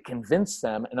trying to convince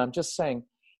them, and I'm just saying,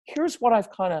 here's what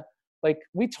I've kind of, like,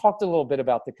 we talked a little bit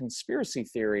about the conspiracy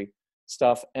theory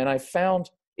stuff, and I found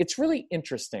it's really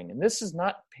interesting. And this is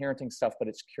not parenting stuff, but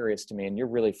it's curious to me, and you're a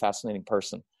really fascinating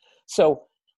person. So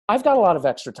I've got a lot of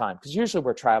extra time, because usually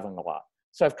we're traveling a lot.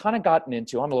 So I've kind of gotten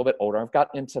into, I'm a little bit older, I've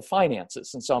gotten into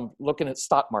finances. And so I'm looking at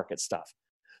stock market stuff.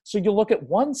 So you look at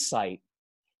one site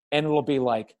and it'll be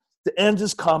like, the end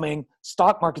is coming,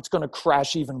 stock market's going to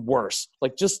crash even worse.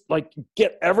 Like just like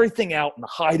get everything out and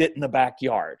hide it in the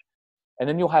backyard. And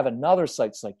then you'll have another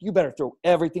site that's like, you better throw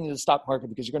everything into the stock market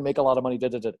because you're going to make a lot of money.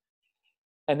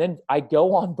 And then I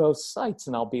go on both sites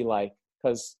and I'll be like,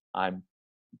 because I'm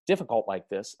difficult like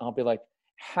this, I'll be like,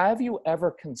 have you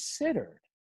ever considered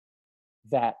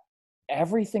that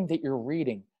everything that you're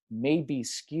reading may be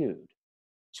skewed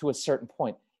to a certain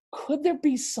point? Could there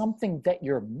be something that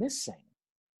you're missing?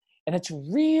 And it's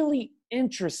really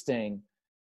interesting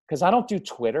because I don't do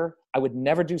Twitter. I would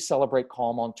never do Celebrate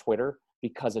Calm on Twitter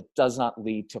because it does not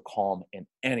lead to calm in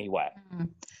any way.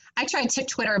 I tried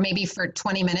Twitter maybe for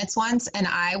 20 minutes once, and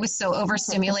I was so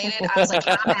overstimulated. I was like,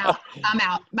 I'm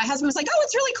out. My husband was like, oh,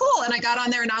 it's really cool. And I got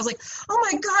on there and I was like, oh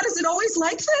my God, is it always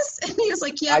like this? And he was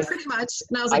like, yeah, pretty much.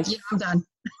 And I was like, yeah, I'm done.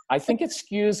 I think it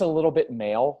skews a little bit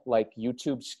male, like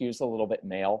YouTube skews a little bit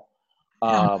male.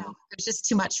 There's just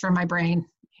too much for my brain.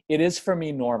 It is for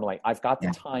me normally. I've got the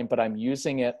time, but I'm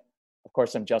using it. Of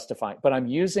course, I'm justifying, but I'm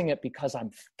using it because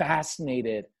I'm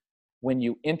fascinated when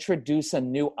you introduce a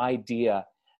new idea,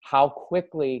 how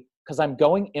quickly, because I'm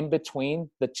going in between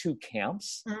the two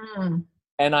camps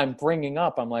and I'm bringing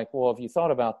up, I'm like, well, have you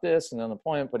thought about this? And then the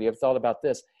point, but you have thought about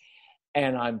this.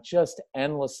 And I'm just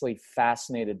endlessly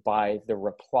fascinated by the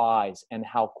replies and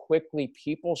how quickly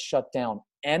people shut down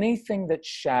anything that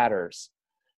shatters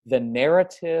the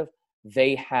narrative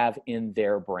they have in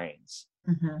their brains.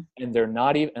 And they're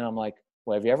not even, and I'm like,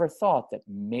 well, have you ever thought that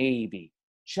maybe,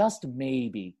 just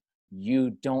maybe, you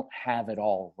don't have it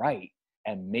all right?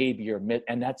 And maybe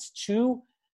and that's too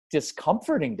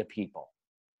discomforting to people,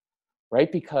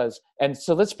 right? Because, and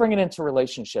so let's bring it into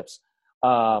relationships,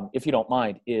 if you don't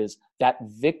mind, is that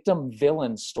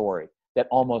victim-villain story that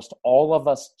almost all of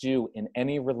us do in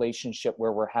any relationship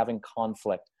where we're having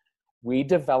conflict. We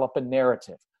develop a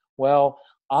narrative. Well,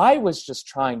 I was just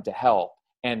trying to help,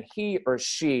 and he or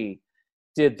she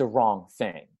did the wrong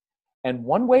thing. And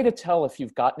one way to tell if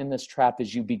you've gotten in this trap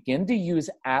is you begin to use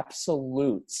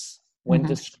absolutes when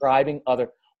describing other.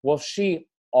 Well, she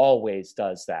always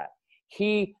does that.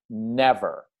 He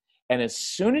never. And as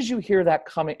soon as I hear that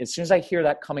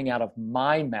coming out of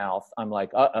my mouth, I'm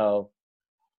like, uh-oh,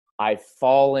 I've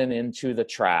fallen into the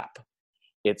trap.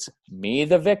 It's me,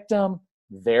 the victim,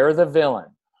 they're the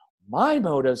villain. My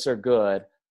motives are good,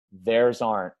 theirs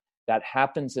aren't. That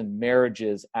happens in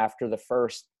marriages after the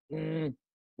first, when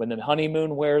the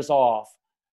honeymoon wears off,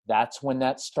 that's when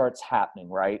that starts happening,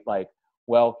 right? Like,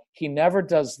 well, he never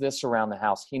does this around the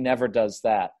house. He never does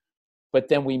that. But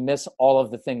then we miss all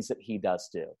of the things that he does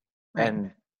do. Right.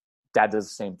 And dad does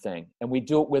the same thing. And we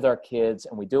do it with our kids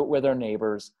and we do it with our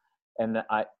neighbors. And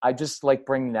I just like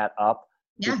bringing that up.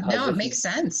 Yeah, no, it makes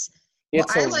sense.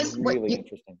 It's really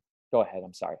interesting. Go ahead.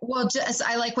 I'm sorry. Well,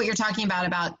 I like what you're talking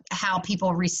about how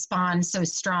people respond so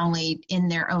strongly in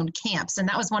their own camps. And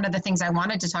that was one of the things I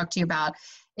wanted to talk to you about,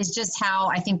 is just how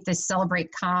I think this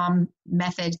Celebrate Calm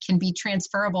method can be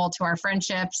transferable to our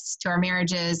friendships, to our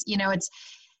marriages. You know, it's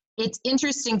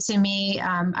interesting to me.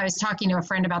 I was talking to a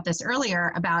friend about this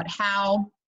earlier, about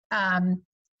how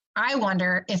I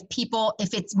wonder if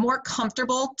it's more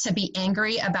comfortable to be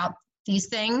angry about these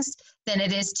things than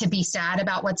it is to be sad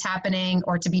about what's happening,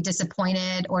 or to be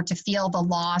disappointed, or to feel the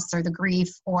loss or the grief,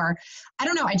 or I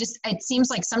don't know. It seems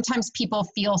like sometimes people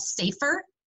feel safer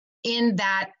in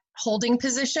that holding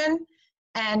position.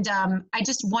 And I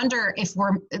just wonder if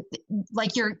we're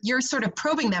like, you're sort of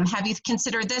probing them. Have you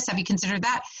considered this? Have you considered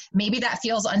that? Maybe that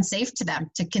feels unsafe to them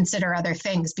to consider other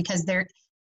things, because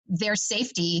their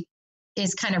safety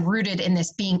is kind of rooted in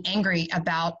this being angry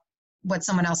about what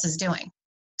someone else is doing.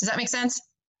 Does that make sense?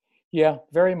 Yeah,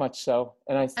 very much so.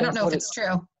 And I don't know if it's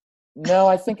true. No,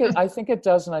 I think it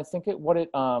does. And I think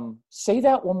say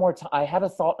that one more time. I had a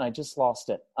thought and I just lost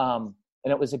it. And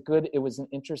it was an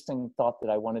interesting thought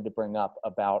that I wanted to bring up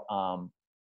about,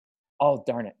 oh,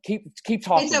 darn it. Keep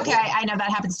talking. It's okay. I know that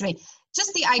happens to me.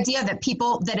 Just the idea that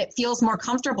it feels more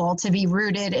comfortable to be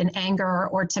rooted in anger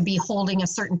or to be holding a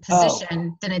certain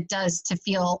position than it does to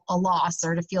feel a loss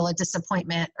or to feel a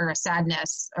disappointment or a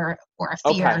sadness or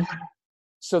a fear. Okay.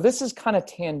 So this is kind of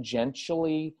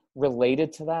tangentially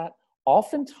related to that.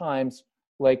 Oftentimes,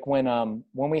 like when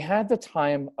we had the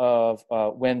time of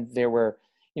when there were,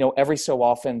 every so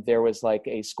often there was like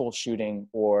a school shooting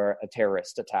or a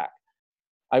terrorist attack,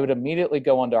 I would immediately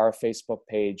go onto our Facebook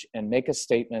page and make a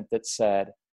statement that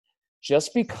said,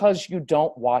 just because you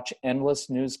don't watch endless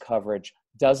news coverage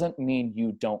doesn't mean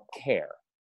you don't care.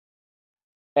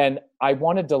 And I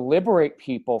wanted to liberate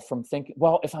people from thinking,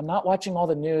 well, if I'm not watching all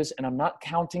the news and I'm not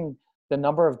counting the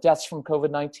number of deaths from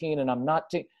COVID-19 and I'm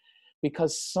not,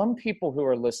 because some people who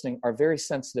are listening are very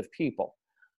sensitive people.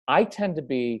 I tend to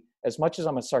be, as much as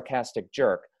I'm a sarcastic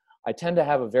jerk, I tend to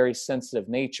have a very sensitive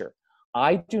nature.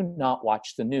 I do not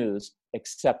watch the news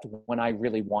except when I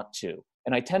really want to.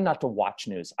 And I tend not to watch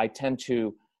news. I tend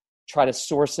to try to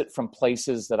source it from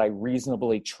places that I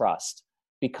reasonably trust,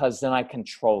 because then I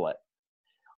control it.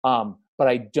 But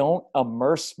I don't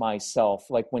immerse myself.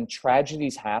 Like when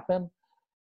tragedies happen,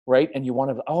 right? And you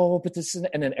want to, but this is,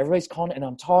 and then everybody's calling and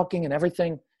I'm talking and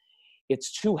everything.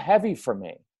 It's too heavy for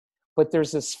me. But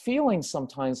there's this feeling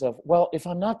sometimes of, well, if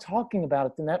I'm not talking about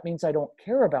it, then that means I don't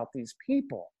care about these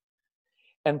people.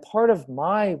 And part of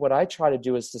what I try to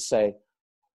do is to say,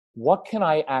 what can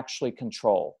I actually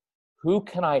control? Who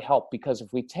can I help? Because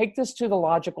if we take this to the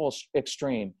logical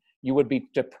extreme, you would be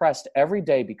depressed every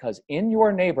day, because in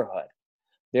your neighborhood,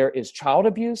 there is child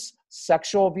abuse,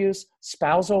 sexual abuse,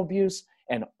 spousal abuse,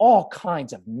 and all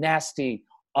kinds of nasty,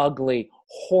 ugly,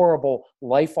 horrible,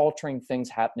 life-altering things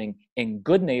happening in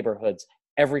good neighborhoods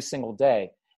every single day,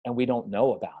 and we don't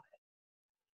know about it.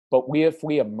 But if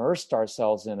we immersed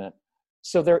ourselves in it,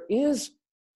 so there is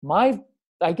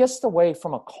I guess the way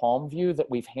from a calm view that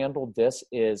we've handled this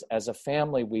is, as a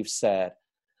family, we've said,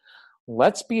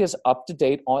 let's be as up to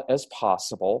date as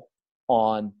possible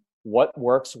on what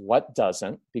works, what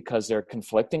doesn't, because there are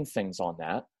conflicting things on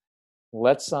that.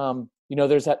 Let's,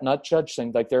 there's that not judge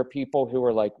thing. Like there are people who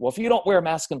are like, well, if you don't wear a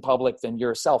mask in public, then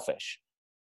you're selfish.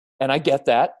 And I get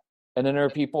that. And then there are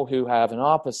people who have an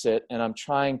opposite, and I'm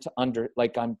trying to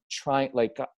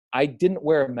I didn't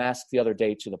wear a mask the other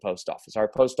day to the post office. Our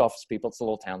post office people, it's a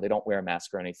little town, they don't wear a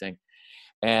mask or anything.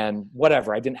 And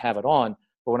whatever, I didn't have it on.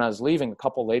 But when I was leaving, a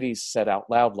couple ladies said out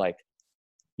loud, like,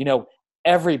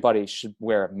 everybody should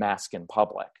wear a mask in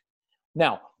public.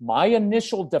 Now, my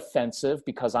initial defensive,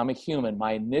 because I'm a human,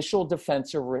 my initial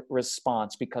defensive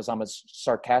response, because I'm a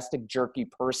sarcastic, jerky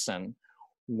person,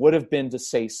 would have been to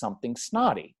say something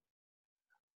snotty.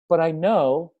 But I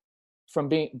know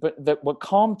what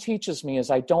calm teaches me is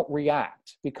I don't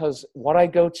react, because what I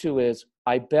go to is,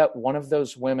 I bet one of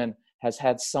those women has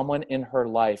had someone in her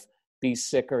life be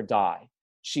sick or die.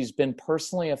 She's been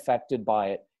personally affected by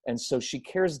it. And so she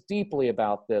cares deeply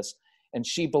about this, and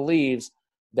she believes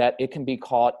that it can be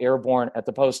caught airborne at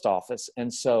the post office.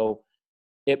 And so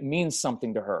it means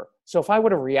something to her. So if I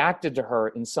would have reacted to her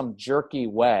in some jerky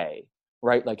way,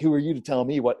 right, like, who are you to tell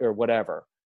me what or whatever,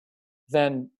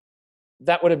 then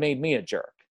that would have made me a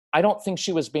jerk. I don't think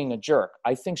she was being a jerk.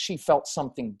 I think she felt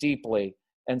something deeply.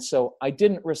 And so I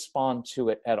didn't respond to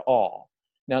it at all.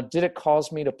 Now, did it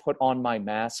cause me to put on my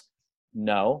mask?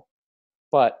 No.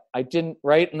 But I didn't,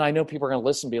 right? And I know people are going to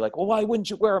listen and be like, well, why wouldn't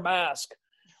you wear a mask?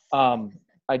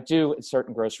 I do at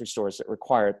certain grocery stores that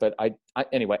require it. But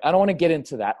anyway, I don't want to get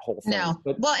into that whole thing. No.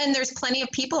 But, well, and there's plenty of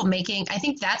people making, I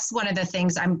think that's one of the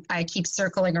things I keep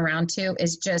circling around to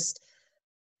is just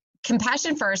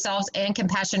compassion for ourselves and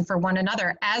compassion for one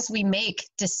another as we make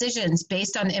decisions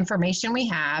based on the information we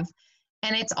have.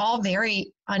 And it's all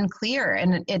very unclear,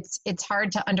 and it's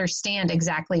hard to understand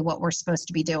exactly what we're supposed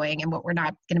to be doing and what we're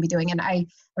not going to be doing. And I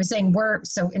was saying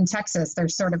so in Texas, they're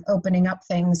sort of opening up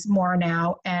things more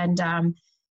now. And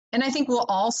I think we'll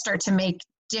all start to make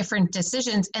different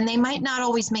decisions, and they might not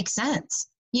always make sense.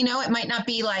 You know, it might not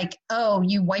be like, oh,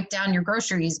 you wipe down your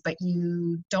groceries, but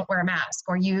you don't wear a mask,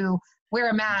 or you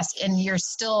wear a mask and you're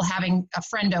still having a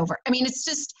friend over. I mean,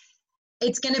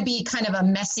 it's going to be kind of a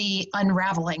messy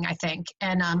unraveling, I think.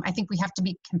 And I think we have to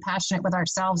be compassionate with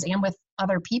ourselves and with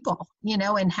other people, you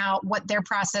know, and what their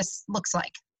process looks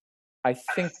like. I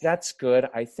think that's good.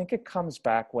 I think it comes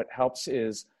back. What helps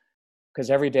is, because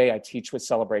every day I teach with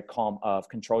Celebrate Calm of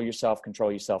control yourself.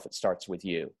 It starts with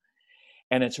you.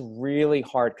 And it's really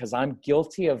hard because I'm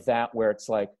guilty of that, where it's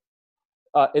like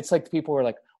people are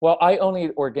like, well, I only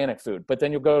eat organic food, but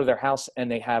then you'll go to their house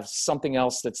and they have something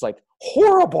else that's like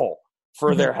horrible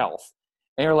for their health.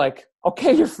 And you're like,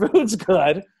 okay, your food's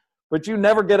good, but you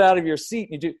never get out of your seat.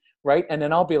 And you do, right? And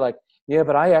then I'll be like, yeah,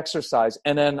 but I exercise.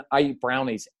 And then I eat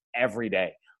brownies every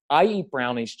day. I eat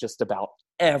brownies just about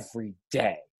every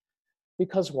day.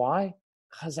 Because why?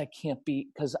 Because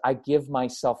I give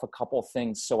myself a couple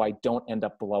things so I don't end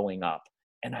up blowing up.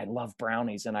 And I love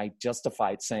brownies, and I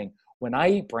justify it saying, when I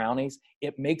eat brownies,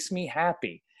 it makes me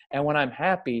happy. And when I'm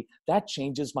happy, that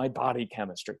changes my body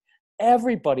chemistry.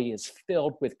 Everybody is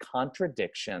filled with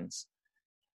contradictions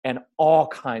and all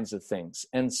kinds of things.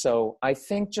 And so I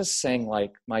think just saying,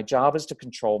 like, my job is to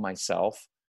control myself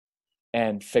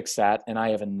and fix that, and I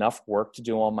have enough work to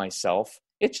do on myself.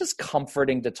 It's just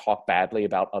comforting to talk badly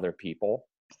about other people.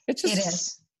 It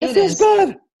is. It feels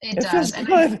good. It does. Feels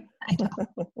good. I know.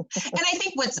 And I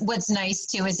think what's nice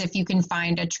too is if you can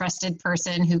find a trusted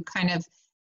person who kind of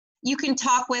you can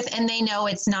talk with, and they know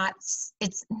it's not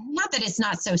that it's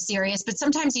not so serious, but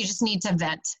sometimes you just need to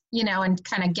vent, you know, and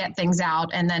kind of get things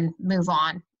out and then move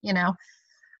on, you know.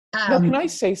 Can I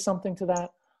say something to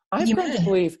that? I've come to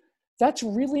believe that's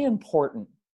really important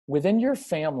within your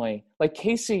family. Like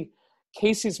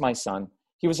Casey's my son.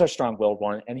 He was our strong-willed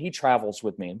one, and he travels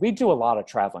with me. And we do a lot of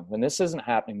traveling. When this isn't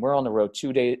happening, we're on the road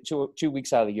 2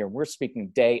 weeks out of the year. We're speaking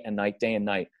day and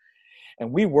night.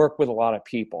 And we work with a lot of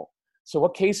people. So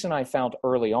what Casey and I found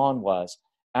early on was,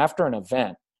 after an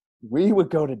event, we would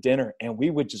go to dinner and we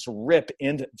would just rip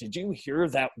into, did you hear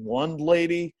that one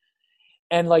lady?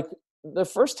 And like the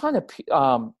first time that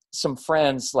some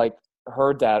friends like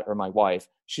heard that, or my wife,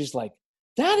 she's like,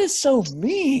 that is so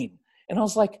mean. And I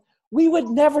was like, we would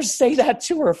never say that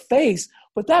to her face,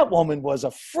 but that woman was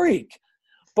a freak.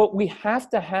 But we have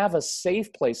to have a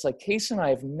safe place. Like Casey and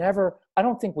I I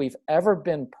don't think we've ever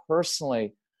been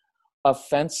personally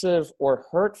offensive or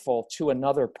hurtful to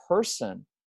another person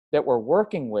that we're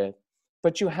working with.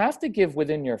 But you have to give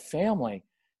within your family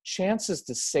chances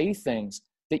to say things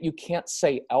that you can't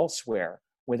say elsewhere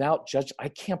without judging. I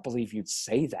can't believe you'd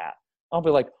say that. I'll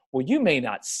be like, well, you may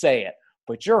not say it,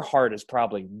 but your heart is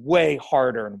probably way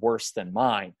harder and worse than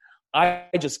mine. I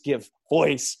just give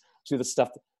voice to the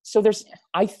stuff. So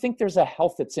I think there's a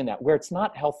health that's in that. Where it's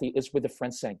not healthy is with a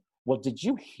friend saying, well, did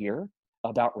you hear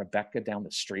about Rebecca down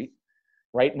the street?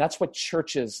 Right? And that's where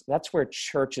churches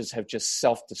have just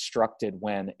self-destructed,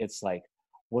 when it's like,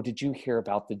 well, did you hear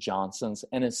about the Johnsons?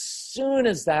 And as soon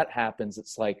as that happens,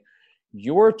 it's like,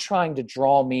 you're trying to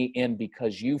draw me in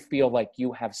because you feel like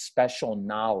you have special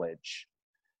knowledge.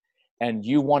 And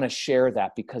you want to share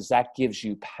that because that gives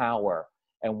you power.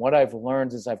 And what I've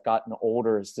learned as I've gotten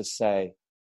older is to say,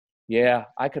 yeah,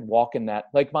 I could walk in that.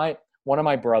 Like one of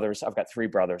my brothers, I've got 3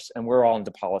 brothers, and we're all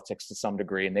into politics to some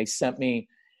degree. And they sent me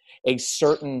a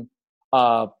certain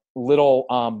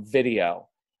little video.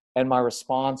 And my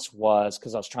response was,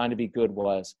 because I was trying to be good,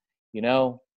 was, you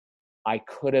know, I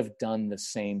could have done the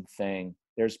same thing.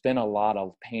 There's been a lot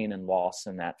of pain and loss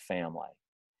in that family.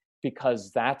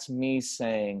 Because that's me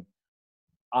saying,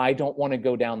 I don't want to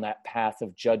go down that path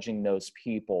of judging those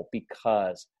people,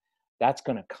 because that's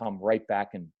going to come right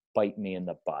back and bite me in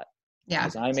the butt. Yeah.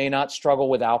 Because I may not struggle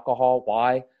with alcohol.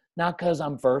 Why? Not because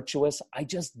I'm virtuous. I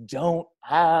just don't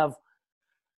have,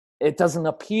 it doesn't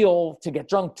appeal to get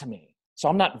drunk to me. So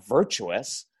I'm not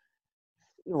virtuous.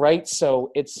 Right.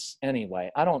 So it's,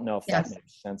 anyway, I don't know if that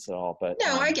makes sense at all, but.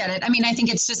 No, I get it. I mean, I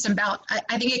think it's just about,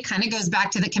 I think it kind of goes back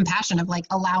to the compassion of like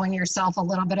allowing yourself a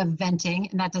little bit of venting.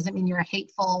 And that doesn't mean you're a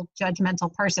hateful,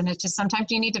 judgmental person. It's just sometimes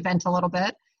you need to vent a little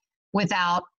bit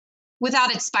without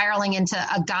it spiraling into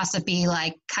a gossipy,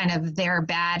 like kind of they're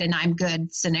bad and I'm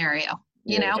good scenario,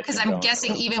 you know? Because I'm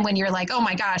guessing even when you're like, oh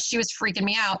my gosh, she was freaking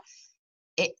me out.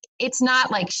 It's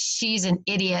not like she's an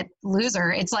idiot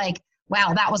loser. It's like,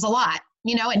 wow, that was a lot.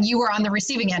 You know, and you were on the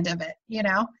receiving end of it, you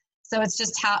know? So it's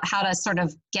just how to sort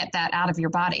of get that out of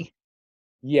your body.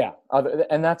 Yeah.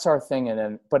 And that's our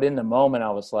thing. But in the moment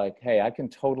I was like, hey, I can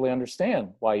totally understand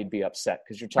why you'd be upset,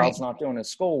 because your child's not doing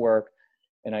his schoolwork.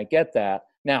 And I get that.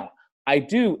 Now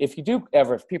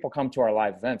if people come to our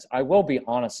live events, I will be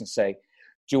honest and say,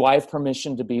 do I have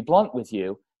permission to be blunt with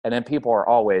you? And then people are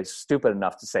always stupid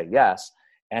enough to say yes.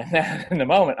 And then in the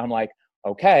moment I'm like,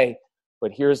 okay.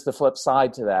 But here's the flip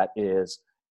side to that is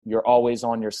you're always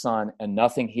on your son and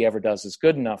nothing he ever does is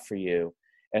good enough for you.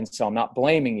 And so I'm not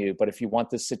blaming you, but if you want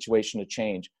this situation to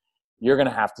change, you're going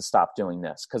to have to stop doing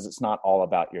this, because it's not all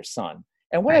about your son.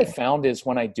 And what I found is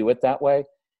when I do it that way,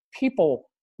 people,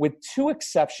 with two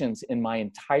exceptions in my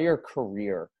entire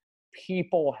career,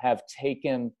 people have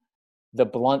taken the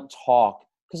blunt talk,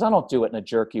 because I don't do it in a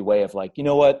jerky way of like, you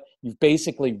know what, you've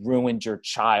basically ruined your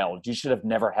child. You should have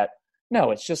never had.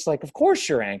 No, it's just like, of course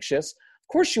you're anxious.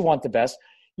 Of course you want the best.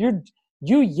 You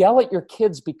yell at your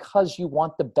kids because you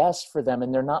want the best for them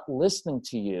and they're not listening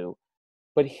to you.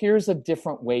 But here's a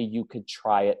different way you could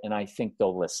try it, and I think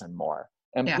they'll listen more.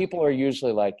 And people are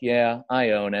usually like, yeah, I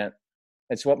own it.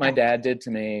 It's what my dad did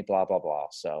to me, blah, blah, blah.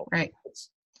 So anyway.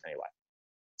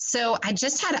 So I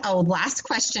just had a last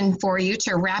question for you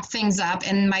to wrap things up.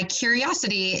 And my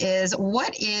curiosity is,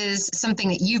 what is something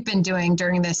that you've been doing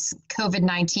during this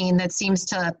COVID-19 that seems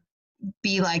to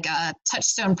be like a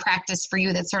touchstone practice for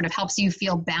you that sort of helps you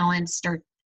feel balanced or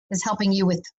is helping you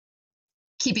with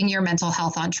keeping your mental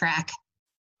health on track?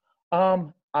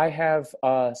 I have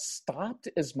stopped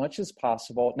as much as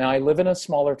possible. Now I live in a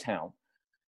smaller town.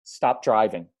 Stop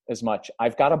driving as much.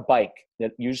 I've got a bike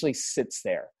that usually sits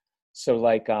there. So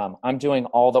like I'm doing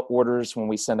all the orders when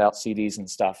we send out CDs and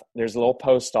stuff. There's a little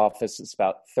post office. It's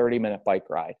about 30-minute bike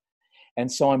ride. And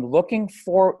so I'm looking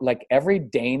for like every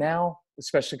day now,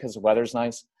 especially because the weather's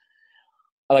nice.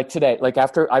 Like today, like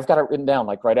after I've got it written down,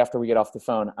 like right after we get off the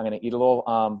phone, I'm going to eat a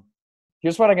little,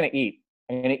 here's what I'm going to eat.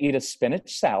 I'm going to eat a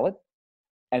spinach salad.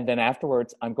 And then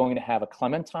afterwards, I'm going to have a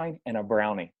clementine and a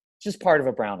brownie, just part of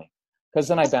a brownie, because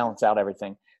then I balance out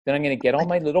everything. Then I'm going to get on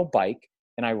my little bike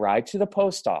and I ride to the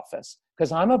post office,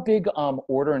 because I'm a big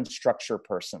order and structure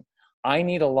person. I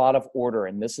need a lot of order,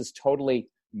 and this is totally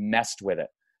messed with it.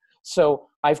 So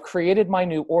I've created my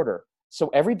new order. So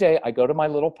every day I go to my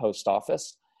little post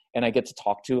office and I get to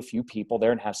talk to a few people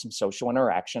there and have some social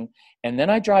interaction. And then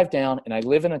I drive down, and I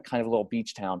live in a kind of little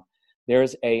beach town.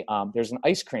 There's an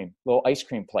little ice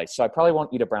cream place. So I probably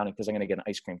won't eat a brownie because I'm going to get an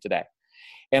ice cream today.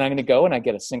 And I'm going to go and I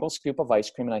get a single scoop of ice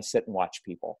cream and I sit and watch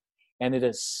people. And it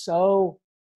is so,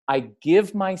 I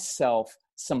give myself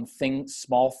some things,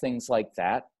 small things like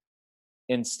that,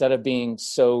 instead of being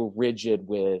so rigid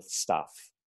with stuff.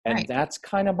 And that's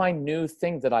kind of my new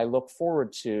thing that I look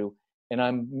forward to. And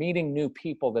I'm meeting new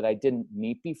people that I didn't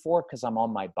meet before because I'm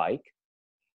on my bike.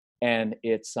 And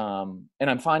it's, and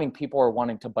I'm finding people are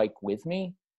wanting to bike with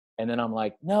me. And then I'm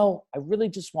like, no, I really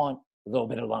just want a little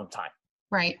bit of alone time.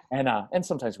 Right. And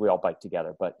sometimes we all bike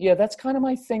together, but yeah, that's kind of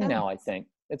my thing now. I think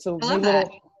it's a little,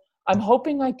 I'm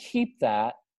hoping I keep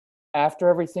that after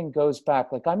everything goes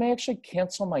back. Like I may actually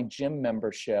cancel my gym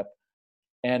membership,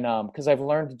 and because I've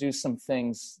learned to do some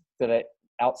things that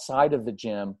outside of the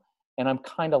gym, and I'm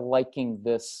kind of liking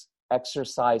this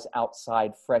exercise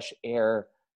outside, fresh air.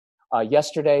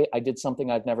 Yesterday I did something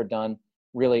I've never done.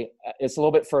 Really, it's a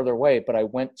little bit further away, but I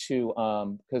went to,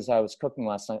 because I was cooking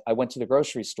last night, I went to the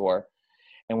grocery store.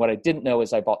 And what I didn't know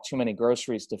is I bought too many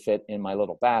groceries to fit in my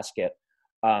little basket.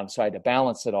 So I had to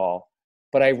balance it all.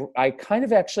 But I kind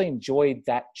of actually enjoyed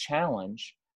that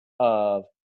challenge of,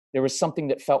 there was something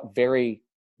that felt very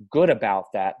good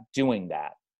about that, doing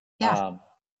that. Yeah.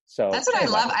 So that's what I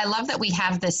love. I love that we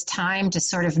have this time to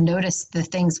sort of notice the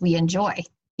things we enjoy.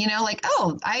 You know, like,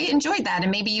 oh, I enjoyed that.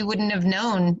 And maybe you wouldn't have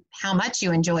known how much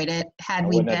you enjoyed it had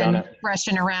we been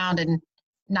rushing around and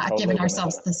not giving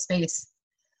ourselves the space.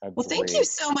 Well, thank you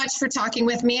so much for talking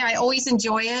with me. I always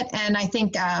enjoy it. And I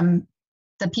think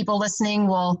the people listening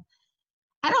will,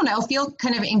 feel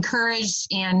kind of encouraged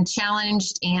and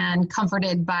challenged and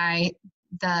comforted by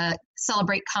the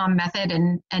Celebrate Calm method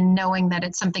and knowing that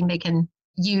it's something they can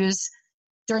use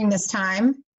during this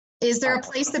time. Is there a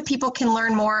place that people can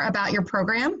learn more about your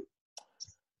program?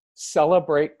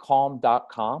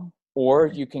 CelebrateCalm.com, or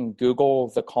you can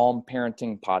Google the Calm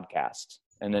Parenting Podcast,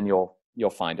 and then you'll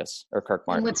find us, or Kirk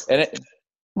Martin.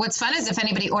 What's fun is if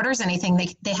anybody orders anything,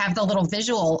 they have the little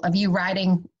visual of you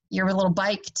riding your little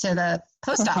bike to the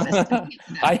post office.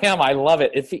 I love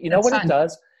it. If you know what fun. It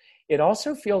does, it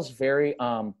also feels very.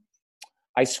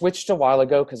 I switched a while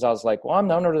ago because I was like, well, I'm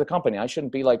the owner of the company. I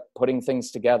shouldn't be like putting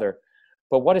things together.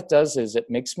 But what it does is it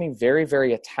makes me very,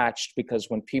 very attached, because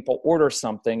when people order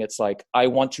something, it's like, I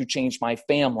want to change my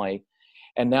family.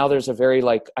 And now there's a very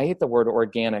I hate the word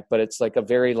organic, but it's like a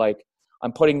very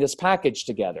I'm putting this package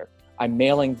together. I'm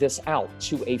mailing this out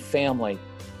to a family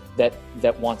that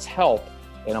wants help.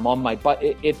 And I'm on my butt.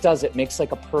 It makes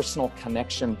like a personal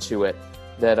connection to it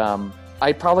that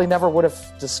I probably never would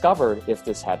have discovered if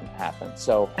this hadn't happened.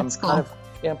 So I'm kind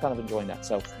of enjoying that.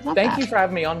 So thank you for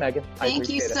having me on, Megan. Thank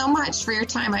you so much for your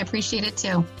time. I appreciate it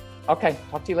too. Okay.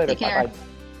 Talk to you later. Take care. Bye-bye.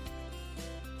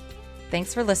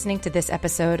 Thanks for listening to this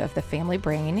episode of The Family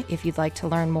Brain. If you'd like to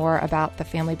learn more about The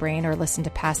Family Brain or listen to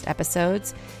past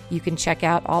episodes, you can check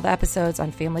out all the episodes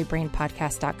on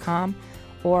familybrainpodcast.com,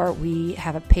 or we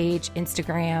have a page,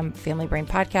 Instagram, Family Brain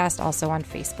Podcast, also on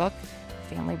Facebook,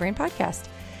 Family Brain Podcast.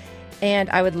 And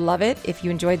I would love it if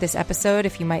you enjoyed this episode,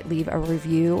 if you might leave a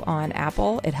review on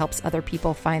Apple. It helps other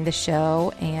people find the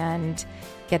show and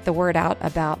get the word out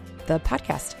about the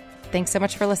podcast. Thanks so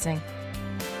much for listening.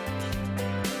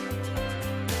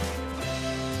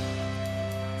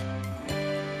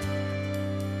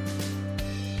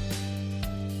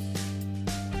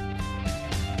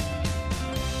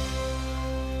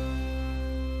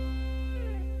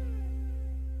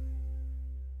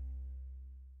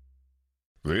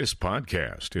 This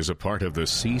podcast is a part of the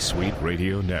C-Suite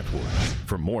Radio Network.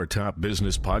 For more top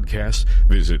business podcasts,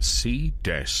 visit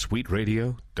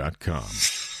c-suiteradio.com.